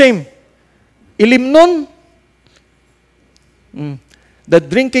 The same. Ilimnon. The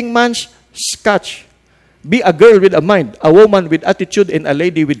drinking man's scotch. Be a girl with a mind, a woman with attitude, and a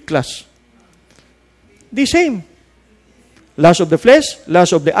lady with class. The same. Lust of the flesh, lust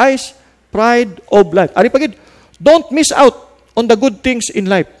of the eyes, pride of life. Ari pagid, don't miss out on the good things in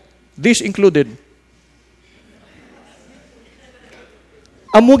life. This included.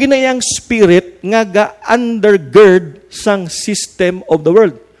 Amo ginayang spirit nga ga-undergird sang system of the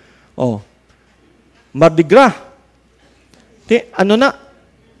world. Mardi Gras.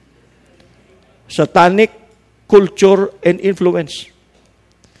 Satanic culture and influence.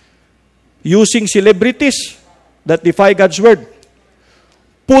 Using celebrities that defy God's word.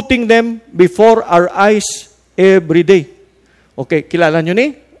 Putting them before our eyes every day. Okay, kilala nyo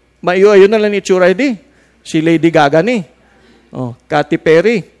ni? Mayo-ayo na lang ni Churay di. Si Lady Gaga ni. Katy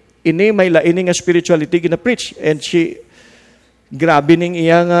Perry. Ini may laini nga spirituality gina-preach. And grabe ning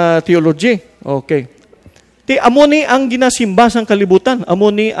iyang theology. Okay. Amo ni ang ginasimba sang kalibutan.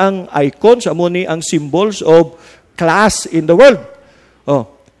 Amo ni ang icons, amo ni ang symbols of class in the world.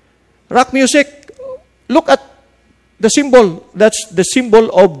 Rock music. Look at the symbol. That's the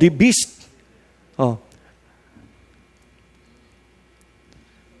symbol of the beast.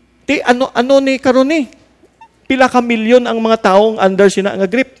 Ano ni karon ni? Pila ka milyon ang mga taong under sina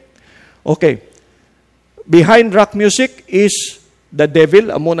nga grip. Okay. Behind rock music is the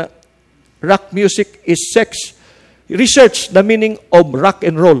devil. Amo na. Rock music is sex. Research the meaning of rock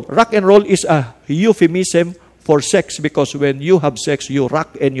and roll. Rock and roll is a euphemism for sex because when you have sex, you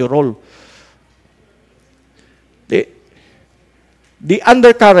rock and you roll. The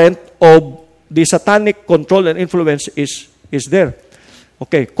undercurrent of the satanic control and influence is there.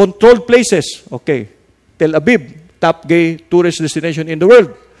 Okay, controlled places. Okay, Tel Aviv, top gay tourist destination in the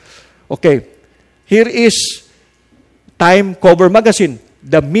world. Okay, here is Time cover magazine.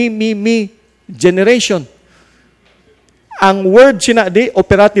 The me generation. Ang word sinadi,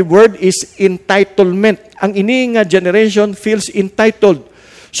 operative word is entitlement. Ang ini nga generation feels entitled.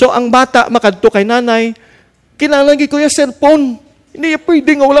 So ang bata makadto kay nanay, kinahanglan ko yung cellphone. Hindi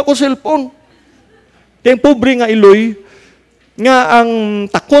pwede nga wala ko cellphone. Yung pobre nga iloy, nga ang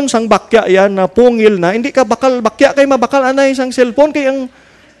takon sang bakya yan na pungil na, hindi ka bakal bakya kay mabakal anay sang cellphone kay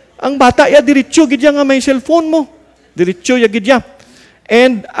ang bata ya diretso gid nga may cellphone mo. Diretso ya gid ya.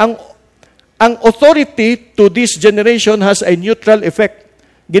 And ang authority to this generation has a neutral effect.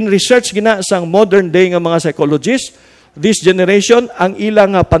 Gin-research gina sang modern day nga mga psychologists, this generation, ang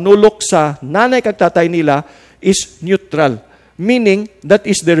ilang panulok sa nanay kag tatay nila is neutral. Meaning, that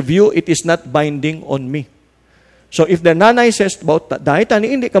is their view, it is not binding on me. So if the nanay says about dahil tani,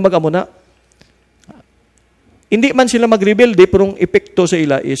 hindi ka magamuna. Hindi man sila mag-rebel, di perong epekto sa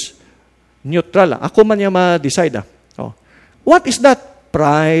ila is neutral. Ako man niya ma-decide. What is that?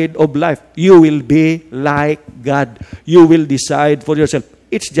 Pride of life. You will be like God. You will decide for yourself.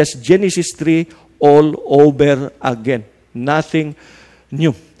 It's just Genesis 3 all over again. Nothing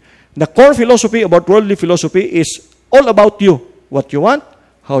new. The core philosophy about worldly philosophy is all about you. What you want,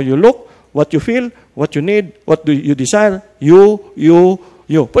 how you look, what you feel, what you need, what do you desire, you.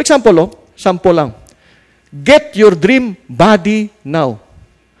 For example, sample lang. Get your dream body now.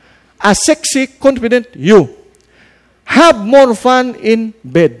 A sexy, confident you. Have more fun in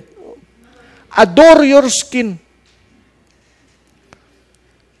bed. Adore your skin.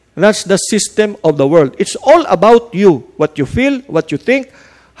 That's the system of the world. It's all about you. What you feel, what you think,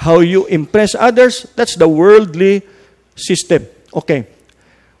 how you impress others. That's the worldly system. Okay.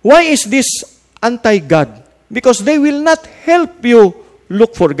 Why is this anti-God? Because they will not help you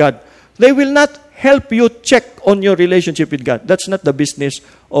look for God. They will not help you check on your relationship with God. That's not the business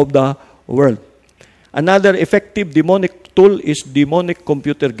of the world. Another effective demonic tool is demonic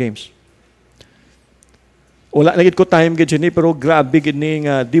computer games. Wala na gid ko time gid ni pero grabe gid ni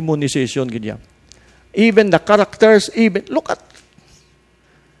nga demonization gid ya. Even the characters, look at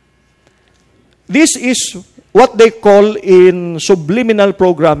this is what they call in subliminal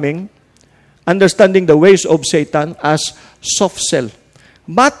programming, understanding the ways of Satan as soft sell.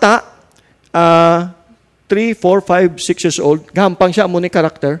 Bata, 3, 4, 5, 6 years old, gampang siya mo ni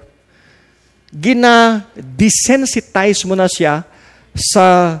character, desensitize mo na siya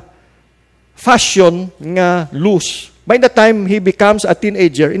sa fashion nga loose. By the time he becomes a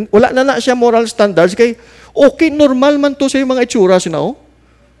teenager, wala na siya moral standards, kay okay, normal man to sa mga itsura sinao.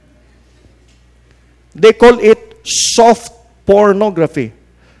 They call it soft pornography.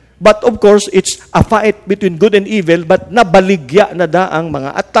 But of course, it's a fight between good and evil, but nabaligya na da ang mga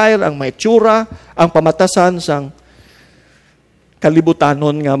attire, ang mga itsura, ang pamatasan sang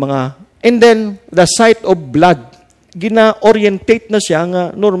kalibutanon nga mga. And then, the sight of blood, gina-orientate na siya nga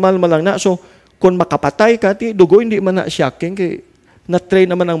normal malang na. So, kung makapatay ka, dugo, hindi man na shocking, kay na-train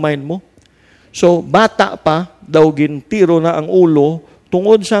naman ang mind mo. So, bata pa, daw gintiro na ang ulo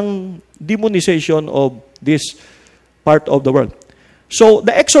tungod sang demonization of this part of the world. So,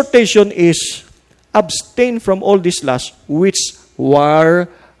 the exhortation is, abstain from all these lusts which war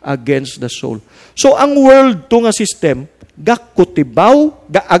against the soul. So, ang world to nga system, gakutibaw,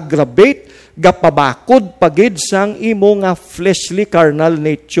 ga-aggravate, gapabakod pagid sang imo nga fleshly carnal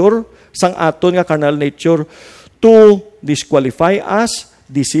nature, sang aton nga carnal nature, to disqualify us,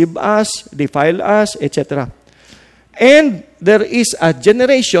 deceive us, defile us, etc. And there is a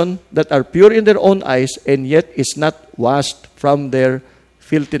generation that are pure in their own eyes and yet is not washed from their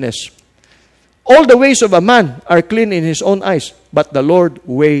filthiness. All the ways of a man are clean in his own eyes, but the Lord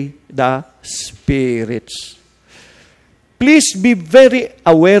weigh the spirits. Please be very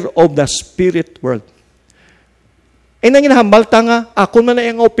aware of the spirit world. E nang inahambal ta nga, akon man na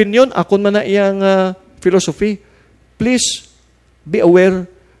iyang opinion, akon man na iyang philosophy, please be aware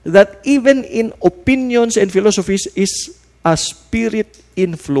that even in opinions and philosophies is a spirit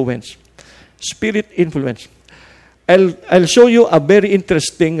influence. Spirit influence. I'll show you a very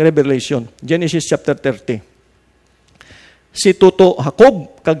interesting revelation. Genesis chapter 30. Si Tuto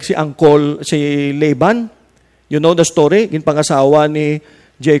Jacob, kag si Uncle, si Laban, you know the story, ginpangasawa ni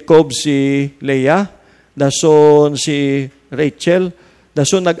Jacob si Leah, dason si Rachel,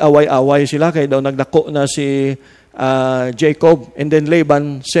 dason nag-away-away sila, kaya daw nagdako na si Jacob, and then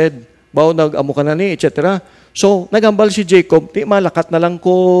Laban said, baw nag-amo ka na ni, etc. So, nagambal si Jacob, di malakat na lang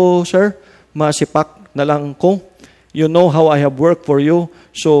ko, sir, masipak na lang ko. You know how I have worked for you,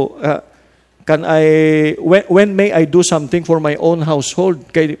 so when may I do something for my own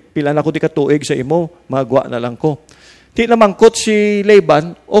household? Kay pila na ko di katuig sa imo, magwa na lang ko. Di namangkot si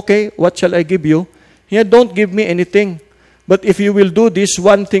Laban, okay, what shall I give you? Yeah, don't give me anything. But if you will do this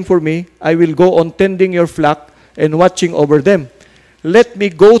one thing for me, I will go on tending your flock and watching over them. Let me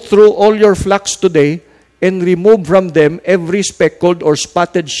go through all your flocks today and remove from them every speckled or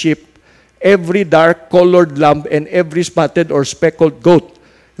spotted sheep, every dark-colored lamb, and every spotted or speckled goat.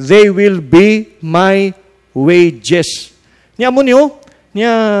 They will be my wages. Niya mo niyo,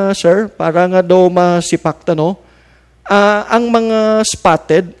 niya, sir, para nga daw masipakta, no? Ang mga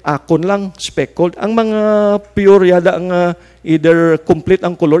spotted, akon lang, speckled. Ang mga pure, yada ang either complete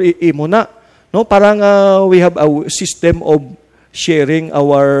ang color, imo na. No? Parang we have a system of sharing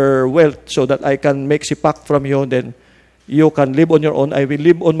our wealth so that I can make sipak from you, then you can live on your own, I will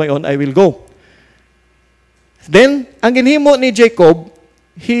live on my own, I will go. Then, ang ginhimo ni Jacob,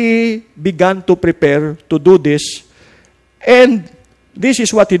 he began to prepare to do this, and this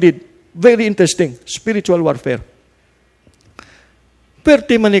is what he did. Very interesting, spiritual warfare.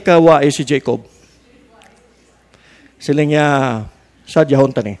 Perti manikawa si Jacob. Sila niya sa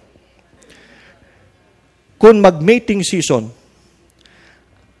diyahon tani. Kung mag-mating season,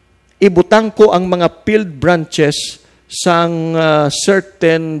 ibutang ko ang mga peeled branches sang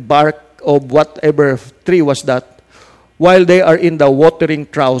certain bark of whatever tree was that, while they are in the watering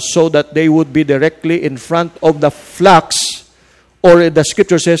troughs, so that they would be directly in front of the flocks, or the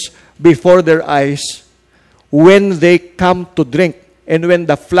scripture says, before their eyes, when they come to drink. And when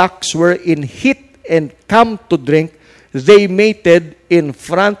the flocks were in heat and come to drink, they mated in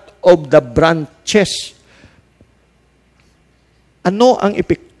front of the branches. Ano ang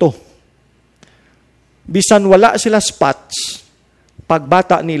epekto? Bisan wala sila spots,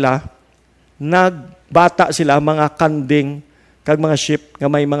 pagbata nila, nagbata sila mga kanding, kag mga sheep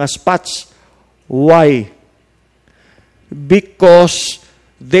nga may mga spots. Why? Because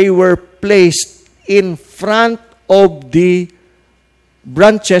they were placed in front of the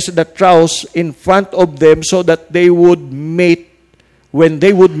branches, the troughs in front of them, so that they would mate. When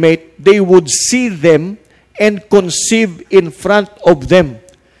they would mate, they would see them and conceive in front of them.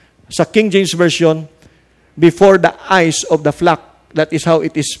 Sa King James Version, before the eyes of the flock. That is how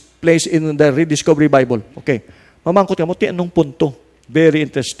it is placed in the Rediscovery Bible. Okay. Mamangkot ka mo, anong punto? Very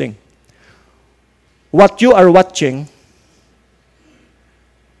interesting. What you are watching,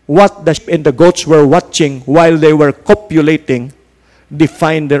 what the sheep and the goats were watching while they were copulating,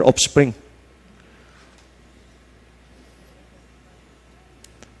 define their offspring.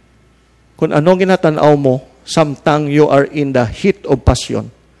 Kung anong ginatanaw mo, samtang you are in the heat of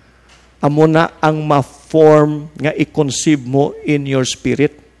passion, amo na ang ma-form nga i-conceive mo in your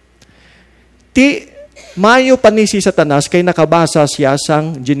spirit. Ti mayo pa ni si Satanas kay nakabasa siya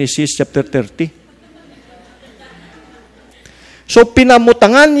sang Genesis chapter 30. So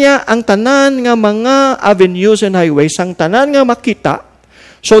pinamutangan niya ang tanan nga mga avenues and highways, ang tanan nga makita,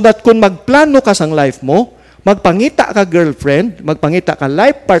 so that kung magplano ka sang life mo, magpangita ka girlfriend, magpangita ka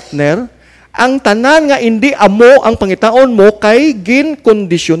life partner, ang tanan nga hindi amo ang pangitaon mo kay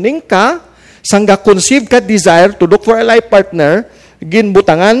gin-conditioning ka, sangga conceive ka desire to look for a life partner,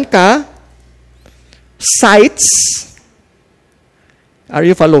 ginbutangan ka, sights. Are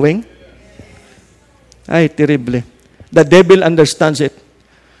you following? Ay, terrible. The devil understands it.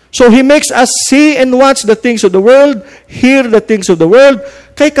 So he makes us see and watch the things of the world, hear the things of the world,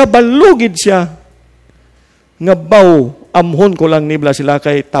 kay kabalugid siya. Nga baw, amhon ko lang nibla sila,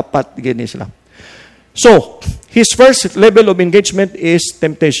 kay tapat gini sila. So, his first level of engagement is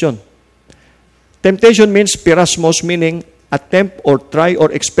temptation. Temptation means pirasmos, meaning attempt or try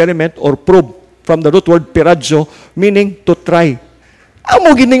or experiment or probe. From the root word piradjo, meaning to try.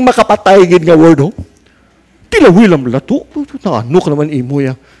 Amo gining makapatay gid nga word, oh. Tilawilam lato. Ano ka naman imo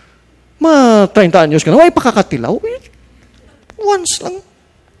ya? 30 anyos ka na, ay pakakatilaw. Once lang.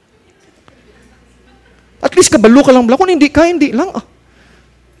 At least kabalo ka lang bala. Kung hindi ka, hindi lang.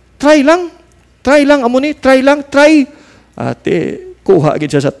 Try lang. Try lang, amo ni. Try lang, try. Ate, kuha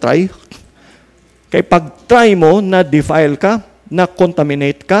gid siya sa try. Kay pag try mo, na-defile ka,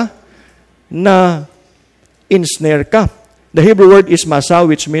 na-contaminate ka, na-ensnare ka. The Hebrew word is masa,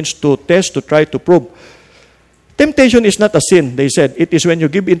 which means to test, to try, to probe. Temptation is not a sin, they said. It is when you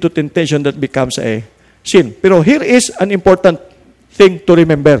give into temptation that becomes a sin. Pero here is an important thing to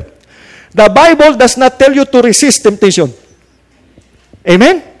remember. The Bible does not tell you to resist temptation.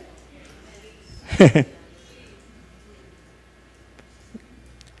 Amen?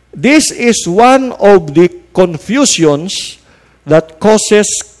 This is one of the confusions that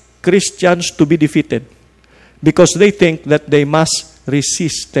causes Christians to be defeated, because they think that they must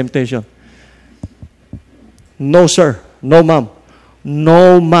resist temptation. No, sir. No, ma'am.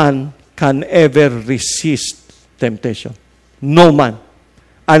 No man can ever resist temptation. No man.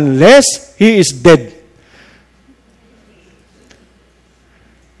 Unless he is dead.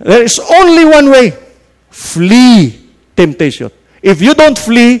 There is only one way. Flee temptation. If you don't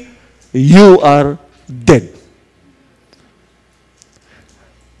flee, you are dead.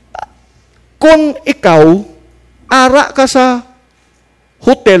 Kung ikaw, ara ka sa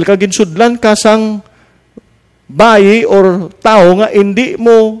hotel, kaginsudlan ka sang bayi or tao nga hindi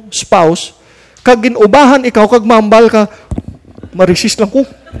mo spouse, kag ginubahan ikaw, kag mambal ka, ma-resist lang ko.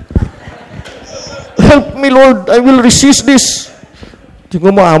 Help me, Lord, I will resist this.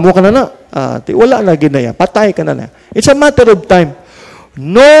 Kung maamo ka na wala na ginaya, patay ka na. It's a matter of time.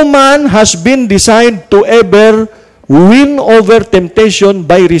 No man has been designed to ever win over temptation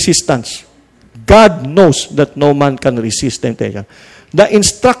by resistance. God knows that no man can resist temptation. The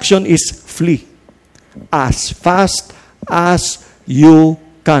instruction is flee as fast as you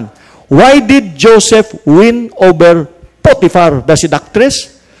can. Why did Joseph win over Potiphar, the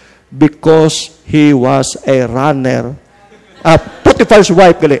seductress? Because he was a runner. Potiphar's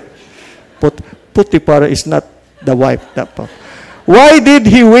wife, gali. Potiphar is not the wife. Why did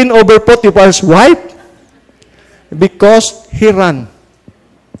he win over Potiphar's wife? Because he ran.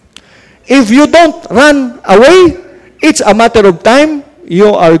 If you don't run away, It's a matter of time.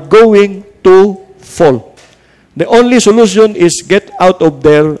 You are going to fall. The only solution is get out of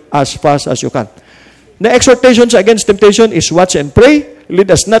there as fast as you can. The exhortations against temptation is watch and pray. Lead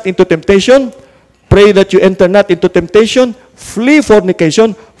us not into temptation. Pray that you enter not into temptation. Flee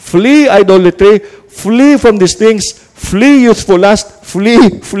fornication. Flee idolatry. Flee from these things. Flee youthful lust.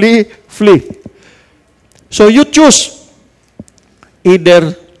 Flee, flee, flee. So you choose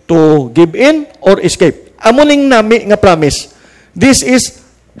either to give in or escape. Amuning nami nga promise. This is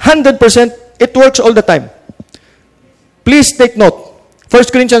 100%. It works all the time. Please take note.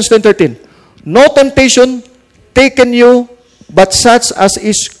 1 Corinthians 10:13. No temptation taken you but such as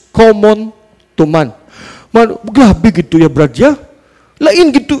is common to man. Man, grabe gito ya, brad ya.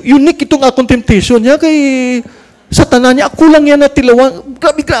 Lain gito, unique itong akong temptation ya kay sa tanan niya. Ako lang yan na tilawang.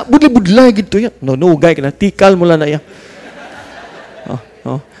 Grabe, budlay gito ya. No, gay ka na. Tikal mo lang na ya.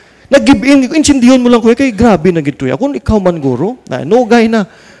 Nag-give in, insindihan mo lang ko, kay grabe na gito ya. Kung ikaw man guro, no, gay na.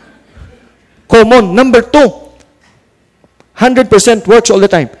 Common. Number 2, 100% works all the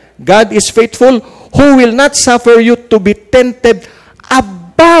time. God is faithful, who will not suffer you to be tempted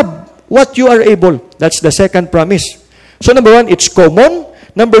above what you are able. That's the second promise. So number 1, it's common.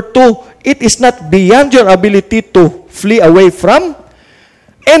 Number 2, it is not beyond your ability to flee away from.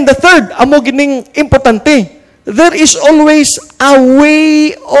 And the third, amo gining importante, there is always a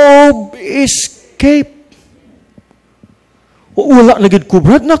way of escape. Wala na gid ko,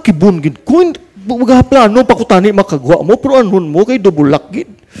 brad, nakibun gid ko. Magaplano, pakutani makagwa mo, pero anhon mo, kay dubulak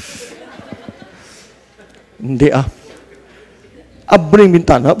gid. Hindi abring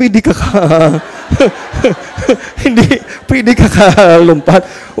bintana, pwede ka hindi, pwede ka kalumpat.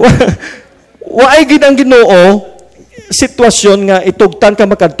 Waay gid ang Ginoo, sitwasyon nga, itugtan ka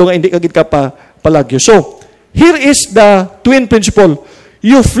makadto nga, hindi ka gid ka palagyo. So, here is the twin principle.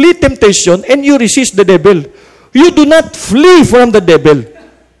 You flee temptation and you resist the devil. You do not flee from the devil.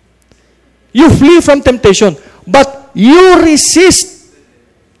 You flee from temptation, but you resist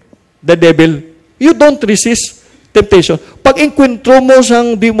the devil. You don't resist temptation. Pag inkwentro mo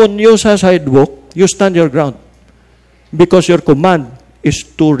sang demonyo sa sidewalk, you stand your ground. Because your command is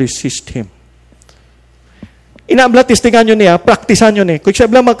to resist him. Inaabla, testingan nyo niya, praktisan nyo niya. Kung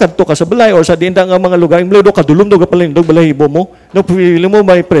sabla magkanto ka sa balay or sa dinda nga mga lugar, imlo do kadulom do kapalindog balahibo mo, no pili mo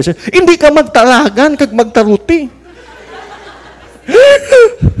may present. Hindi ka magtalagan kag magtaruti.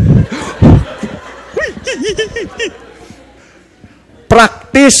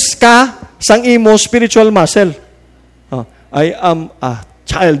 Practice ka sang imo spiritual muscle. I am a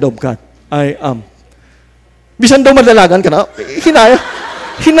child of God. I am. Bisan daw madalagan ka na,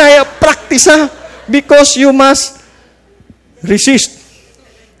 hinaya, practice because you must resist.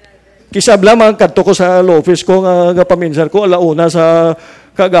 Kisabla, magkanto ko sa office ko, nga paminsar ko, alauna sa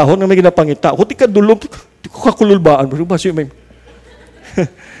kagahon, nga may ginapangita. Kung di ka dulong, di ko kakululbaan. Basi may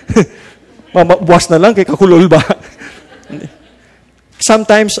buwas na lang kay kakululba.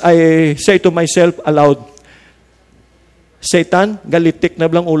 Sometimes I say to myself aloud, Satan, galitik na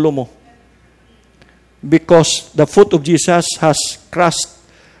blang ulo mo. Because the foot of Jesus has crushed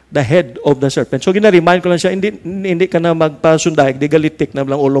the head of the serpent. So gina-remind ko lang siya, hindi ka na magpasundaig, di galitik na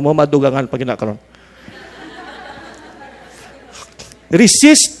blang ulo mo, madugangan pag ginakaroon.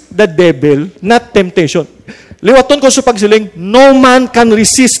 Resist the devil, not temptation. Liwaton ko sa pagsiling, no man can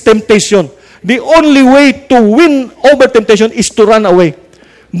resist temptation. The only way to win over temptation is to run away.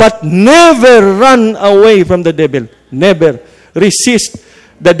 But never run away from the devil. Never. Resist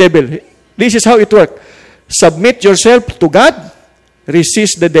the devil. This is how it works. Submit yourself to God.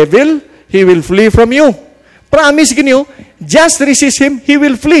 Resist the devil. He will flee from you. Promise ginyo, just resist him, he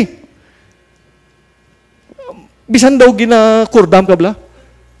will flee. Bisan daw ginakurdam ka bla?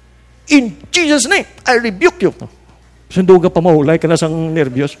 In Jesus' name, I rebuke you. Bisan daw ka pamahulay ka na sang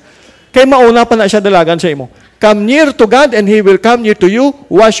nervyos. Kaya mauna pa na siya dalagan sa imo. Come near to God and He will come near to you.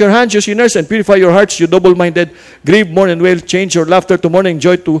 Wash your hands, you sinners, and purify your hearts, you double-minded. Grieve, mourn, and wail. Change your laughter to mourning,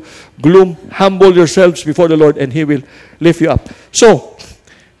 joy to gloom. Humble yourselves before the Lord, and He will lift you up. So,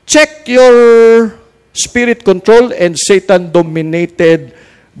 check your spirit control and Satan-dominated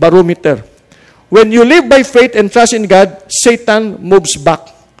barometer. When you live by faith and trust in God, Satan moves back.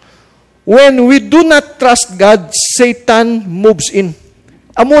 When we do not trust God, Satan moves in.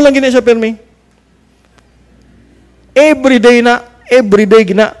 Amo lang gina sa permi. Everyday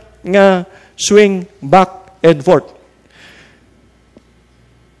gina nga swing back and forth.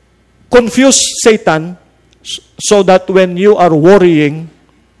 Confuse Satan so that when you are worrying,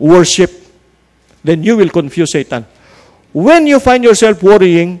 worship, then you will confuse Satan. When you find yourself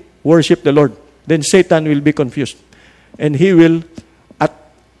worrying, worship the Lord. Then Satan will be confused. And he will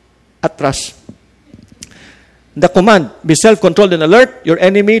atras. The command, be self-controlled and alert. Your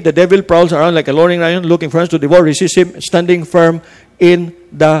enemy, the devil, prowls around like a roaring lion, looking for us to devour. Resist him, standing firm in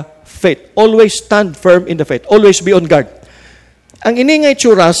the faith. Always stand firm in the faith. Always be on guard. Ang iningay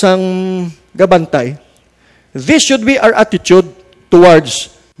tsura sang gabantay, this should be our attitude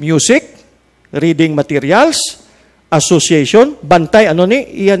towards music, reading materials, association, bantay, ano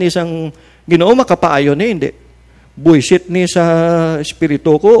ni, iyan isang Ginoo makapaayo ni, hindi. Buisit ni sa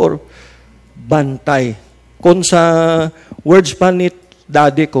espiritu ko or bantay. Kung sa words pa ni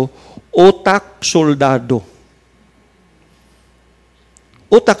daddy ko, utak soldado.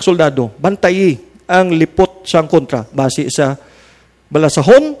 Utak soldado, bantayi ang lipot sang kontra. Base sa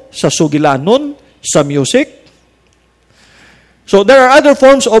balasahon, sa sugilanon, sa music. So there are other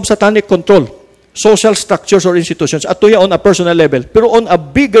forms of satanic control. Social structures or institutions. At tuya on a personal level. Pero on a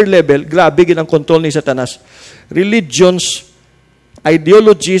bigger level, grabe gin ang control ni Satanas. Religions,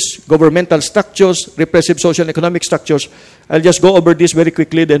 ideologies, governmental structures, repressive social and economic structures. I'll just go over this very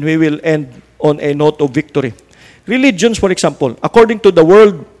quickly, then we will end on a note of victory. Religions, for example, according to the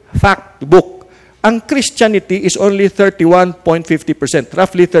World Fact Book, ang Christianity is only 31.50%,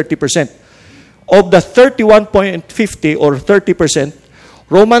 roughly 30%. Of the 31.50 or 30%,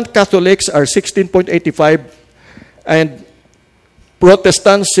 Roman Catholics are 16.85 and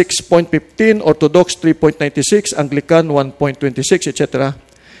Protestants 6.15, Orthodox 3.96, Anglican 1.26, etc.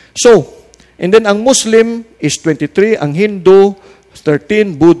 So, and then ang Muslim is 23, ang Hindu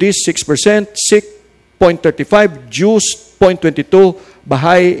 13, Buddhist 6%, Sikh 0.35, Jews 0.22,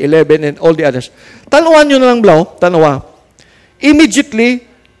 Baha'i 11, and all the others. Tanawan nyo na lang, Blau, tanawa. Immediately,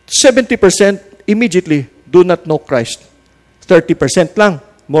 70% immediately do not know Christ. 30% lang,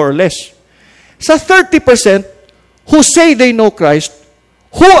 more or less. Sa 30% who say they know Christ,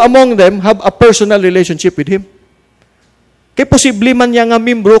 who among them have a personal relationship with Him? Kaya posible man niya nga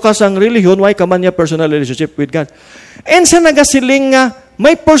membro ka sang religion, why ka man niya personal relationship with God? And sa nagasiling nga,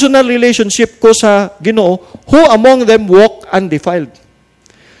 may personal relationship ko sa Ginoo, who among them walk undefiled?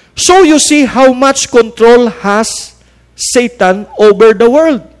 So you see how much control has Satan over the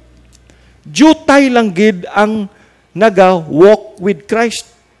world. Jutay lang gid ang naga-walk with Christ.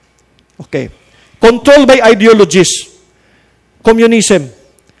 Okay. Control by ideologies. Communism.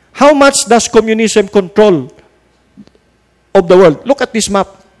 How much does communism control of the world? Look at this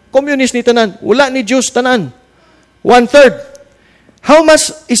map. Communist ni tanan. Wala ni Jews tanan. 1/3. How much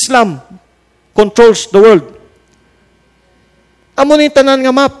Islam controls the world? Amo ni tanan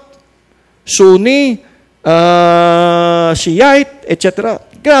nga map. Sunni, Shiite, etc.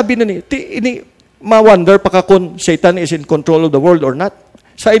 Grabe na ni. Ini ma-wonder pa ka kung Satan is in control of the world or not.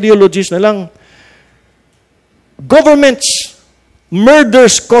 Sa ideologies na lang. Governments,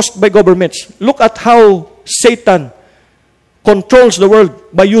 murders caused by governments. Look at how Satan controls the world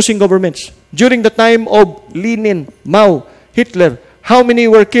by using governments. During the time of Lenin, Mao, Hitler, how many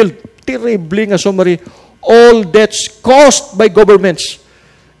were killed? Terribly nga summary. All deaths caused by governments.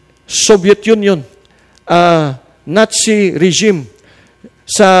 Soviet Union, Nazi regime,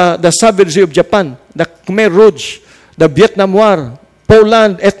 sa the savagery of Japan, the Khmer Rouge, the Vietnam War,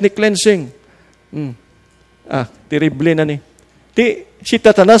 Poland, ethnic cleansing. Terrible na ni. Si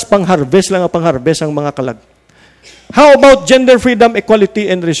Satanas pang-harvest lang ang pang-harvest ang mga kalag. How about gender freedom, equality,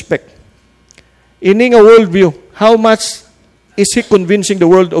 and respect? Ini nga worldview, how much is he convincing the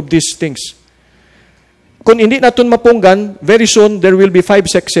world of these things? Kung hindi natin mapunggan, very soon there will be 5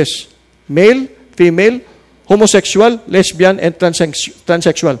 sexes. Male, female, homosexual, lesbian, and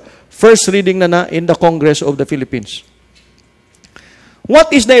transsexual. First reading na in the Congress of the Philippines.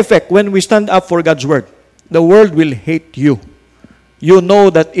 What is the effect when we stand up for God's word? The world will hate you. You know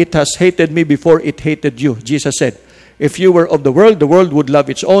that it has hated me before it hated you. Jesus said, if you were of the world would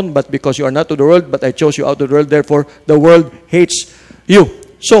love its own, but because you are not of the world, but I chose you out of the world, therefore the world hates you.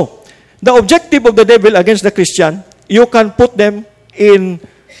 So, the objective of the devil against the Christian, you can put them in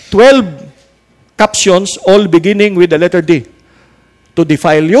 12 captions, all beginning with the letter D. To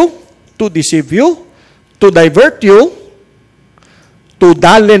defile you, to deceive you, to divert you, to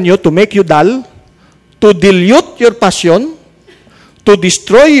dullen you, to make you dull, to dilute your passion, to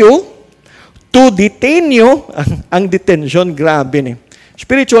destroy you, to detain you. Ang detention, grabe ni.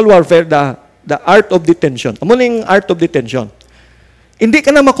 Spiritual warfare, the art of detention. Amo ning art of detention. Hindi ka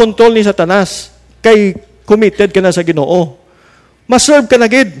na makontrol ni Satanas, kay committed ka na sa Ginoo. Maserve ka na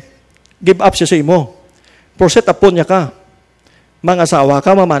gid. Give up siya sa imo. Proset upon niya ka. Mangasawa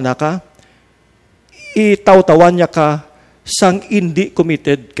ka, mamana ka. Itaw-tawan niya ka sang hindi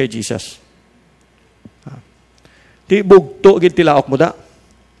committed kay Jesus. Di bugto gid tilaok mo da.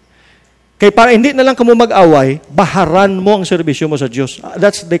 Kaya para hindi na lang kamo mag-away, baharan mo ang serbisyo mo sa Diyos.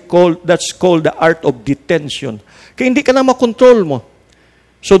 That's called the art of detention. Kaya hindi ka na makontrol mo.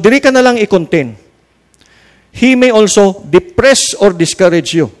 So, diri ka na lang i-contain. He may also depress or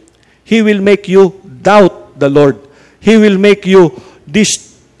discourage you. He will make you doubt the Lord. He will make you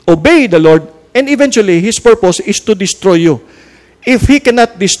disobey the Lord. And eventually, His purpose is to destroy you. If He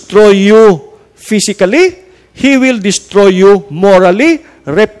cannot destroy you physically, He will destroy you morally,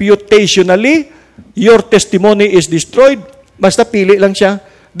 reputationally. Your testimony is destroyed. Basta pili lang siya.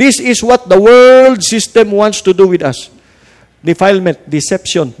 This is what the world system wants to do with us. Defilement,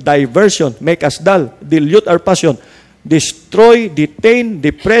 deception, diversion, make us dull, dilute our passion, destroy, detain,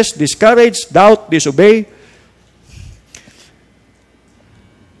 depress, discourage, doubt, disobey.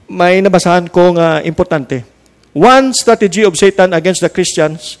 May nabasahan kong importante. One strategy of Satan against the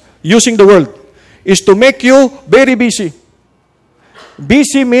Christians using the world is to make you very busy.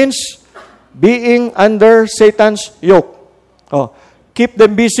 Busy means being under Satan's yoke. Keep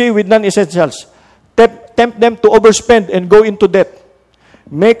them busy with non-essentials. Tempt them to overspend and go into debt.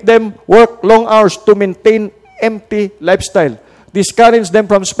 Make them work long hours to maintain empty lifestyle. Discourage them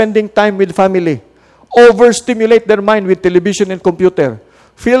from spending time with family. Overstimulate their mind with television and computer.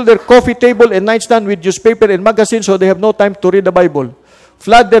 Fill their coffee table and nightstand with newspaper and magazines so they have no time to read the Bible.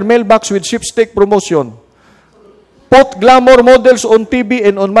 Flood their mailbox with sweepstake promotion. Put glamour models on TV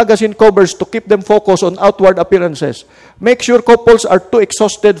and on magazine covers to keep them focused on outward appearances. Make sure couples are too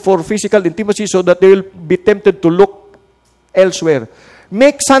exhausted for physical intimacy so that they will be tempted to look elsewhere.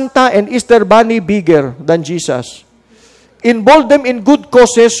 Make Santa and Easter Bunny bigger than Jesus. Involve them in good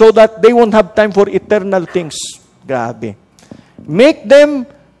causes so that they won't have time for eternal things. Grabe. Make them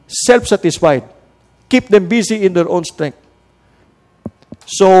self-satisfied. Keep them busy in their own strength.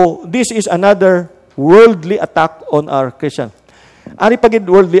 So, this is another worldly attack on our Christian. Ari pagid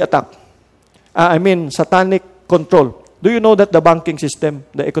worldly attack. Satanic control. Do you know that the banking system,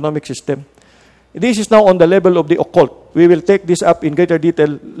 the economic system, this is now on the level of the occult. We will take this up in greater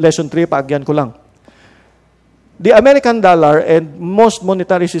detail. Lesson 3, paagyan ko lang. The American dollar and most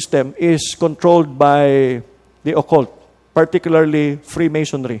monetary system is controlled by the occult, particularly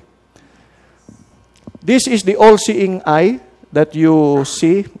Freemasonry. This is the all-seeing eye that you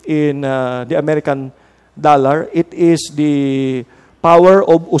see in the American dollar. It is the power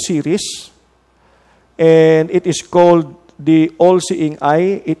of Osiris, and it is called the all-seeing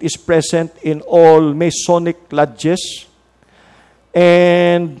eye. It is present in all Masonic lodges,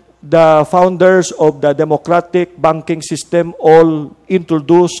 and the founders of the democratic banking system all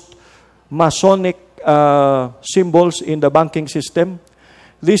introduced Masonic symbols in the banking system.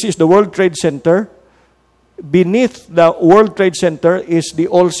 This is the World Trade Center. Beneath the World Trade Center is the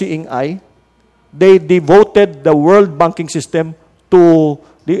all-seeing eye. They devoted the world banking system to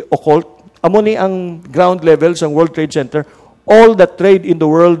the occult. Amo ni ang ground levels ng World Trade Center. All the trade in the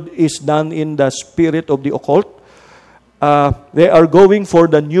world is done in the spirit of the occult. They are going for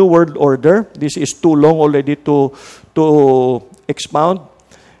the New World Order. This is too long already to expound.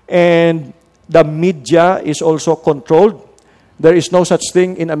 And the media is also controlled. There is no such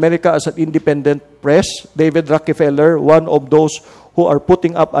thing in America as an independent press. David Rockefeller, one of those who are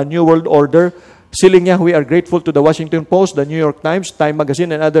putting up a New World Order, siling niya, we are grateful to the Washington Post, the New York Times, Time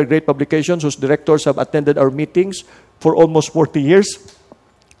Magazine, and other great publications whose directors have attended our meetings for almost 40 years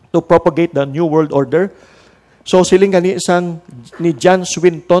to propagate the New World Order. So siling ni John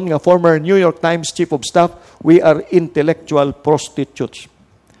Swinton, nga former New York Times Chief of Staff, we are intellectual prostitutes.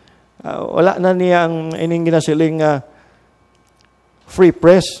 Wala na niya ang ining ginasiling free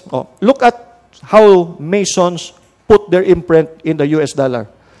press. Look at how Masons put their imprint in the US dollar.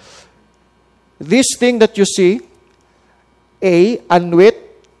 This thing that you see, A, Annuit,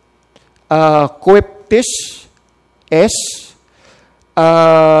 Coeptis, S,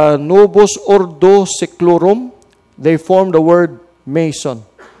 Novus Ordo Seclorum, they form the word Mason.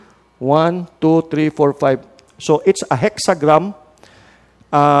 1, 2, 3, 4, 5. So it's a hexagram,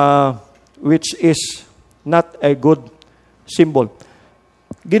 which is not a good symbol.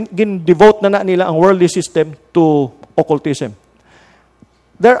 Devote na nila ang worldly system to occultism.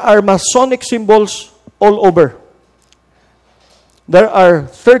 There are Masonic symbols all over. There are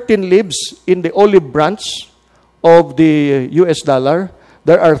 13 leaves in the olive branch of the US dollar.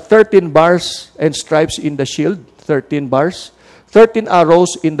 There are 13 bars and stripes in the shield, 13 bars. 13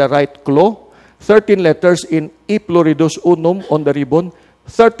 arrows in the right claw. 13 letters in E Pluribus Unum on the ribbon.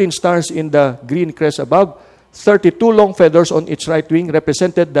 13 stars in the green crest above. 32 long feathers on its right wing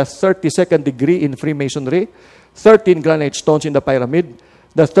represented the 32nd degree in Freemasonry. 13 granite stones in the pyramid.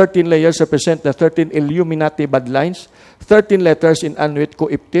 The 13 layers represent the 13 Illuminati bloodlines. 13 letters in Annuit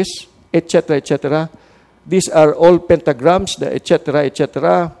Coeptis. etc., etc. These are all pentagrams, the etc.,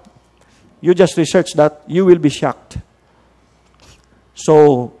 etc. You just research that, you will be shocked.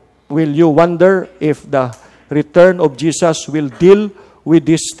 So, will you wonder if the return of Jesus will deal with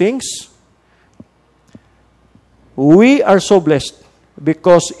these things? We are so blessed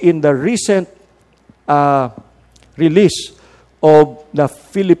because in the recent release of the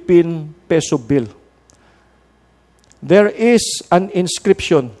Philippine peso bill, there is an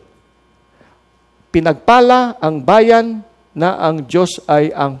inscription, pinagpala ang bayan na ang Diyos ay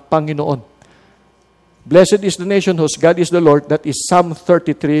ang Panginoon. Blessed is the nation whose God is the Lord. That is Psalm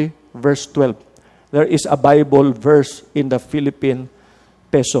 33 verse 12. There is a Bible verse in the Philippine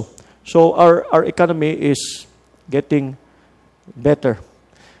peso. So our economy is getting better.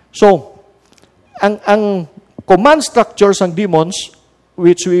 So, ang command structures ng demons,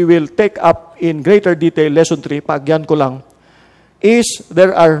 which we will take up in greater detail, lesson 3, paagyan ko lang, is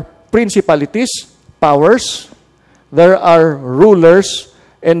there are principalities, powers, there are rulers,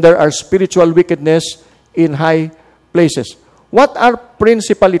 and there are spiritual wickedness in high places. What are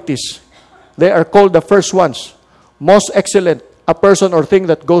principalities? They are called the first ones. Most excellent, a person or thing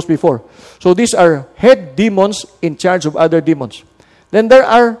that goes before. So these are head demons in charge of other demons. Then there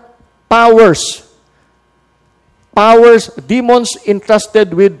are powers. Powers, demons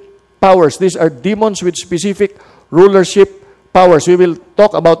entrusted with powers. These are demons with specific rulership powers. We will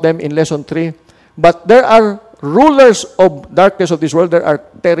talk about them in lesson 3. But there are rulers of darkness of this world. There are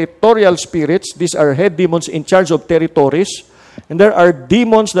territorial spirits. These are head demons in charge of territories. And there are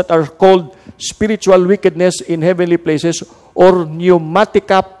demons that are called spiritual wickedness in heavenly places, or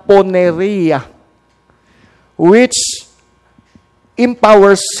pneumatica poneria, which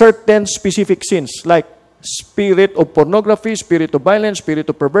empowers certain specific sins, like spirit of pornography, spirit of violence, spirit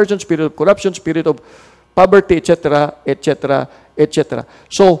of perversion, spirit of corruption, spirit of poverty, etc., etc., etc.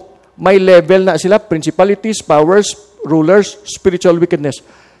 So, may level na sila, principalities, powers, rulers, spiritual wickedness.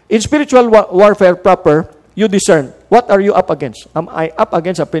 In spiritual warfare proper, you discern, what are you up against? Am I up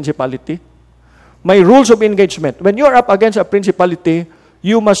against a principality? May rules of engagement. When you are up against a principality,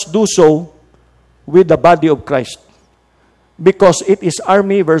 you must do so with the body of Christ. Because it is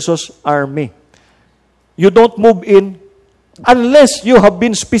army versus army. You don't move in unless you have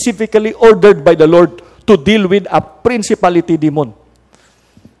been specifically ordered by the Lord to deal with a principality demon.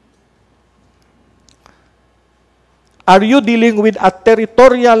 Are you dealing with a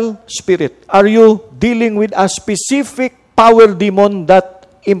territorial spirit? Are you dealing with a specific power demon that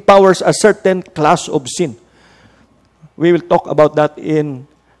empowers a certain class of sin? We will talk about that in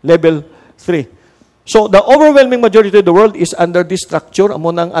level 3. So, the overwhelming majority of the world is under this structure.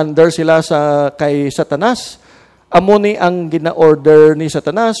 Amo nang under sila kay Satanas. Amo ni ang gina-order ni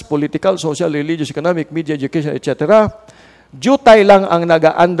Satanas, political, social, religious, economic, media, education, etc. Jutay lang ang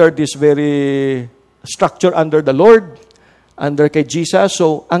naga-under this very structure under the Lord, under kay Jesus.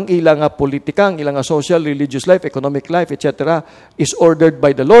 So, ang ilang politika, ang ilang social, religious life, economic life, etc. is ordered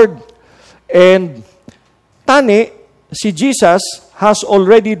by the Lord. And tani, si Jesus has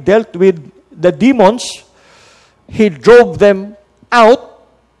already dealt with the demons. He drove them out.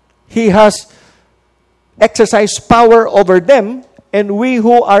 He has exercised power over them. And we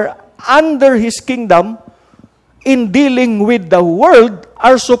who are under His kingdom, in dealing with the world,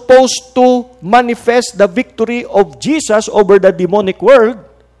 are supposed to manifest the victory of Jesus over the demonic world.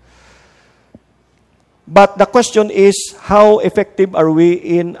 But the question is, how effective are we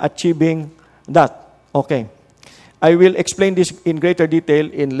in achieving that? Okay. I will explain this in greater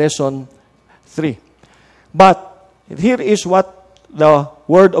detail in lesson 3. But here is what the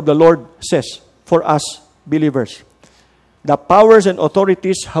word of the Lord says for us believers. The powers and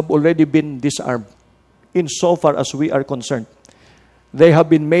authorities have already been disarmed insofar as we are concerned. They have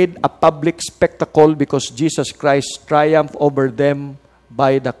been made a public spectacle because Jesus Christ triumphed over them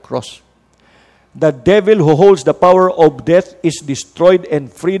by the cross. The devil who holds the power of death is destroyed,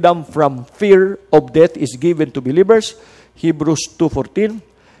 and freedom from fear of death is given to believers. Hebrews 2:14.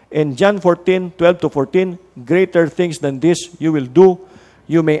 And John 14:12-14, greater things than this you will do.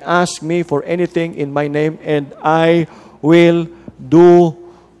 You may ask me for anything in my name, and I will do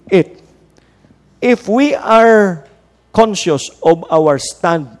it. If we are conscious of our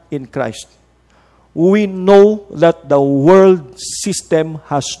stand in Christ, we know that the world system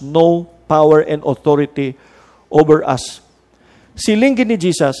has no power and authority over us. Silingin ni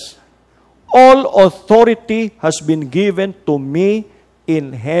Jesus, all authority has been given to me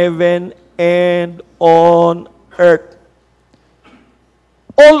in heaven and on earth.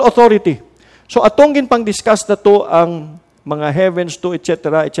 All authority. So atong ginpang-discuss na to ang mga heavens to,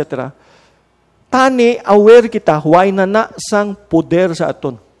 etc., etc., tani aware kita, huway na sang poder sa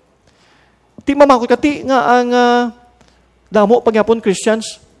aton. Ti mamakot ka, ti nga ang damo pagyapon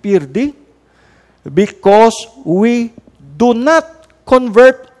Christians, pirdi. Because we do not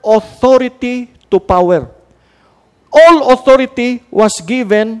convert authority to power. All authority was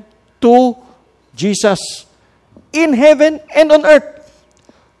given to Jesus in heaven and on earth.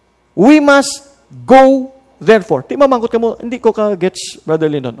 We must go therefore. Di mamangkot ka mo, hindi ko ka-gets,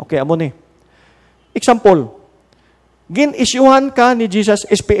 Brother Lyndon. Okay, amo ni. Example, gin-isyuhan ka ni Jesus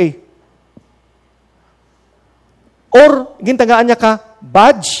SPA. Or, gintagaan niya ka,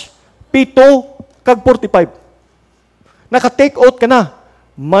 badge, Pt.2, kag 45. Naka-take out ka na,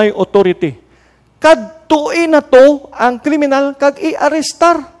 may authority. Kad tuin na to, ang kriminal, kag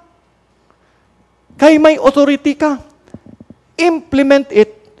i-arrestar. Kay may authority ka. Implement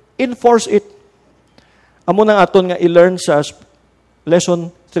it, enforce it. Amo nang aton nga i-learn sa lesson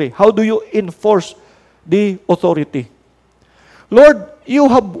 3. How do you enforce the authority? Lord,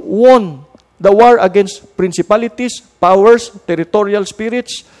 you have won the war against principalities, powers, territorial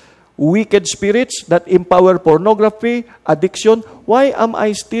spirits, wicked spirits that empower pornography, addiction. Why am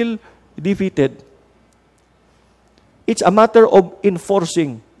I still defeated? It's a matter of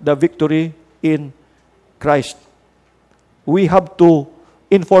enforcing the victory in Christ. We have to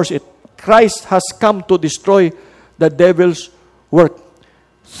enforce it. Christ has come to destroy the devil's work.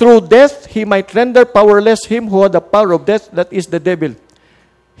 Through death, he might render powerless him who had the power of death, that is the devil.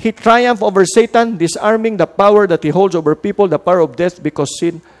 He triumphed over Satan, disarming the power that he holds over people, the power of death, because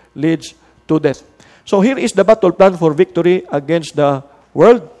sin leads to death. So here is the battle plan for victory against the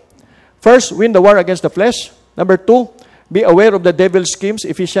world. First, win the war against the flesh. Number 2, be aware of the devil's schemes.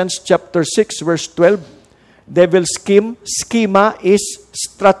 Ephesians chapter 6, verse 12. Devil's schema is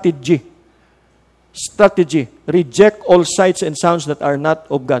strategy. Strategy. Reject all sights and sounds that are not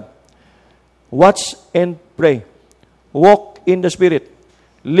of God. Watch and pray. Walk in the Spirit.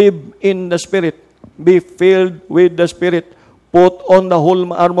 Live in the Spirit. Be filled with the Spirit. Put on the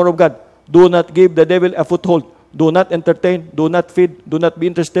whole armor of God. Do not give the devil a foothold. Do not entertain. Do not feed. Do not be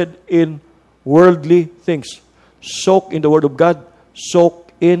interested in worldly things. Soak in the Word of God.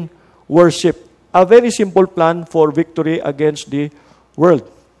 Soak in worship. A very simple plan for victory against the world.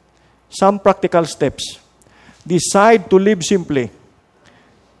 Some practical steps. Decide to live simply.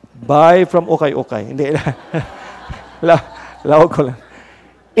 Buy from okay. Hindi. Lawag ko lang.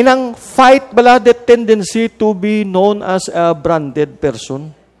 Inang fight bala the tendency to be known as a branded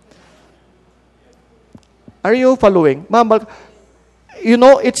person. Are you following? You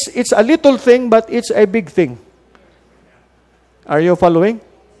know, it's a little thing, but it's a big thing. Are you following?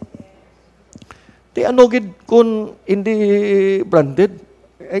 Di ano gid kung hindi branded?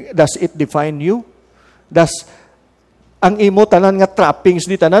 Does it define you? Does ang imo tanan nga trappings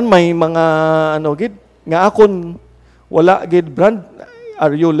di tanan may mga ano gid nga akon wala gid brand?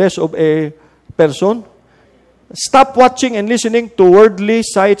 Are you less of a person? Stop watching and listening to worldly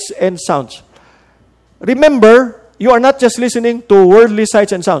sights and sounds. Remember, you are not just listening to worldly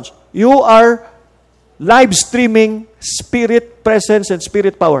sights and sounds. You are live streaming spirit presence and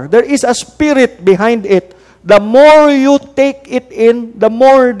spirit power. There is a spirit behind it. The more you take it in, the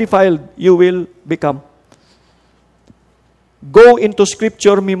more defiled you will become. Go into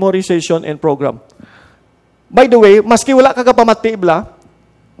scripture memorization and program. By the way, maski wala ka kapamati bla,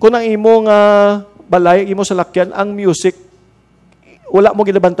 kung ang imong balay, imo sa lakyan, ang music, wala mo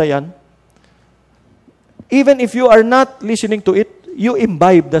ginabantayan. Even if you are not listening to it, you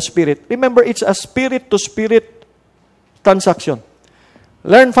imbibe the Spirit. Remember, it's a spirit-to-spirit transaction.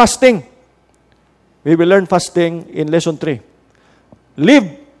 Learn fasting. We will learn fasting in lesson 3. Live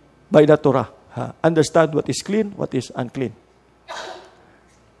by the Torah. Understand what is clean, what is unclean.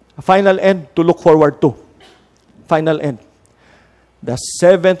 A final end to look forward to. Final end. The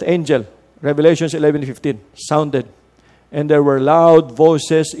seventh angel, Revelation 11:15, sounded, and there were loud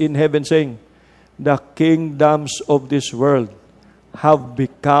voices in heaven saying, the kingdoms of this world have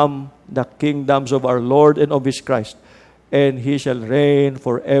become the kingdoms of our Lord and of His Christ, and He shall reign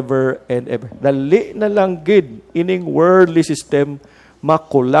forever and ever. Dali na lang gid ining worldly system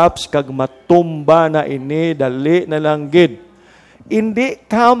makolapse kag matumba na ini, dali na lang gid. Hindi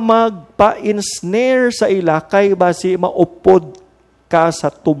ka magpa-ensnare sa ila kay basi maupod ka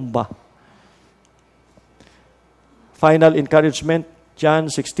sa tumba. Final encouragement, John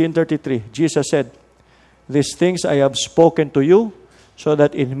 16:33. Jesus said, these things I have spoken to you, so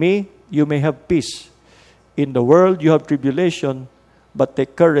that in me you may have peace. In the world you have tribulation, but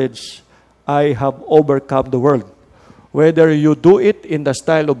take courage, I have overcome the world. Whether you do it in the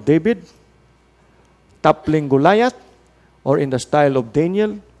style of David, toppling Goliath, or in the style of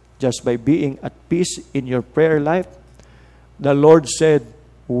Daniel, just by being at peace in your prayer life, the Lord said,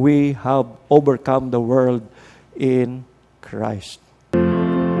 we have overcome the world in Christ.